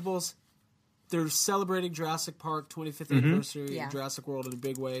 Chronicle Collectibles. They're celebrating Jurassic Park 25th anniversary and Jurassic World in a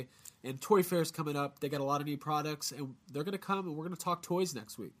big way. And Toy Fair's coming up. They got a lot of new products, and they're going to come, and we're going to talk toys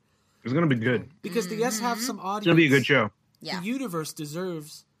next week. It's going to be good. Because the Yes Have Some audience. It's going to be a good show. Yeah. The universe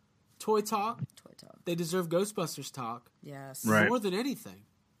deserves Toy Talk. Toy talk. They deserve Ghostbusters Talk. Yes. Right. More than anything.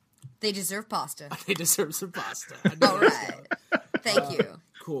 They deserve pasta. They deserve some pasta. All right. Thank you.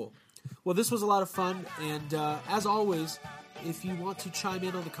 Cool. Well, this was a lot of fun, and as always, if you want to chime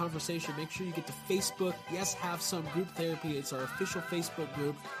in on the conversation, make sure you get to Facebook. Yes, Have Some Group Therapy. It's our official Facebook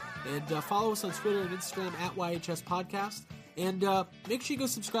group. And follow us on Twitter and Instagram at YHS Podcast. And make sure you go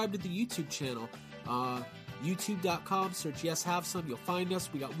subscribe to the YouTube channel. YouTube.com, search Yes Have Some. You'll find us.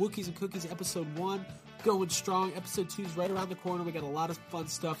 We got Wookiees and Cookies, Episode 1. Going strong. Episode 2 is right around the corner. We got a lot of fun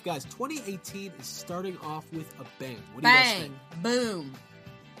stuff. Guys, 2018 is starting off with a bang. What do you guys think? Boom.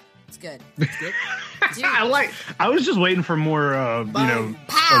 It's good. It's good? Dude. I was just waiting for more, Pow! of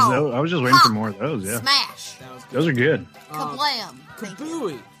those. I was just waiting for more of those, yeah. Smash. That was good. Those are good. Kablam. Thank you.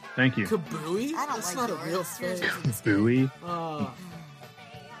 Kabooey. Thank you. Kabooey? I don't That's like not a real yours. thing. Yours is- Bowie. Oh,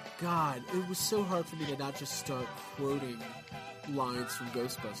 God. It was so hard for me to not just start quoting lines from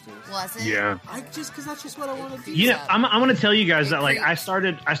Ghostbusters. Was it? Yeah. Because that's just what I want to do. Yeah, I'm going to tell you guys that, like, I creeps.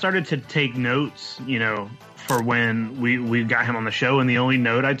 started to take notes, for when we got him on the show, and the only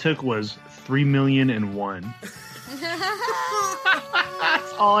note I took was 3,000,001.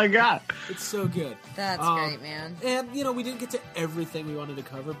 That's all I got. It's so good. That's great, man. And, we didn't get to everything we wanted to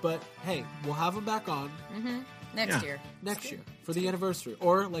cover, but hey, we'll have him back on Next year. next year for the anniversary.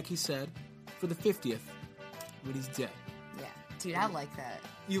 Or, like he said, for the 50th when he's dead. Yeah. Dude, I like that.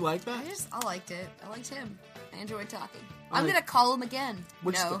 You like that? I liked it. I liked him. I enjoyed talking. All I'm right. going to call him again.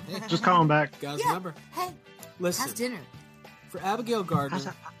 Which no. hey, Just call him back. guys, Yeah. remember, Hey, listen, how's dinner? for Abigail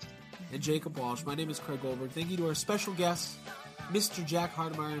Gardner and Jacob Walsh, my name is Craig Goldberg. Thank you to our special guest, Mr. Jack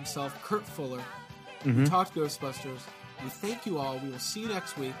Hardemeyer himself, Kurt Fuller. We talked Ghostbusters. We thank you all. We will see you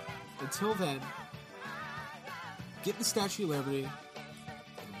next week. Until then, get the Statue of Liberty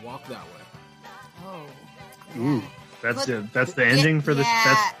and walk that way. Oh. Ooh, that's But- it. That's the ending for this. Yeah.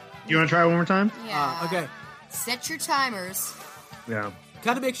 That's. You want to try it one more time? Yeah. Okay. Set your timers. Yeah.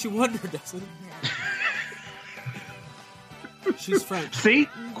 Kind of makes you wonder, doesn't it? She's French. See,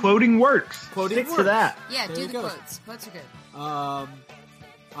 quoting works. Quoting Stick to works. that. Yeah, There do you the go. quotes. Quotes are good. All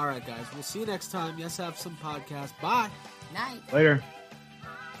right, guys. We'll see you next time. Yes, have some podcast. Bye. Night. Later.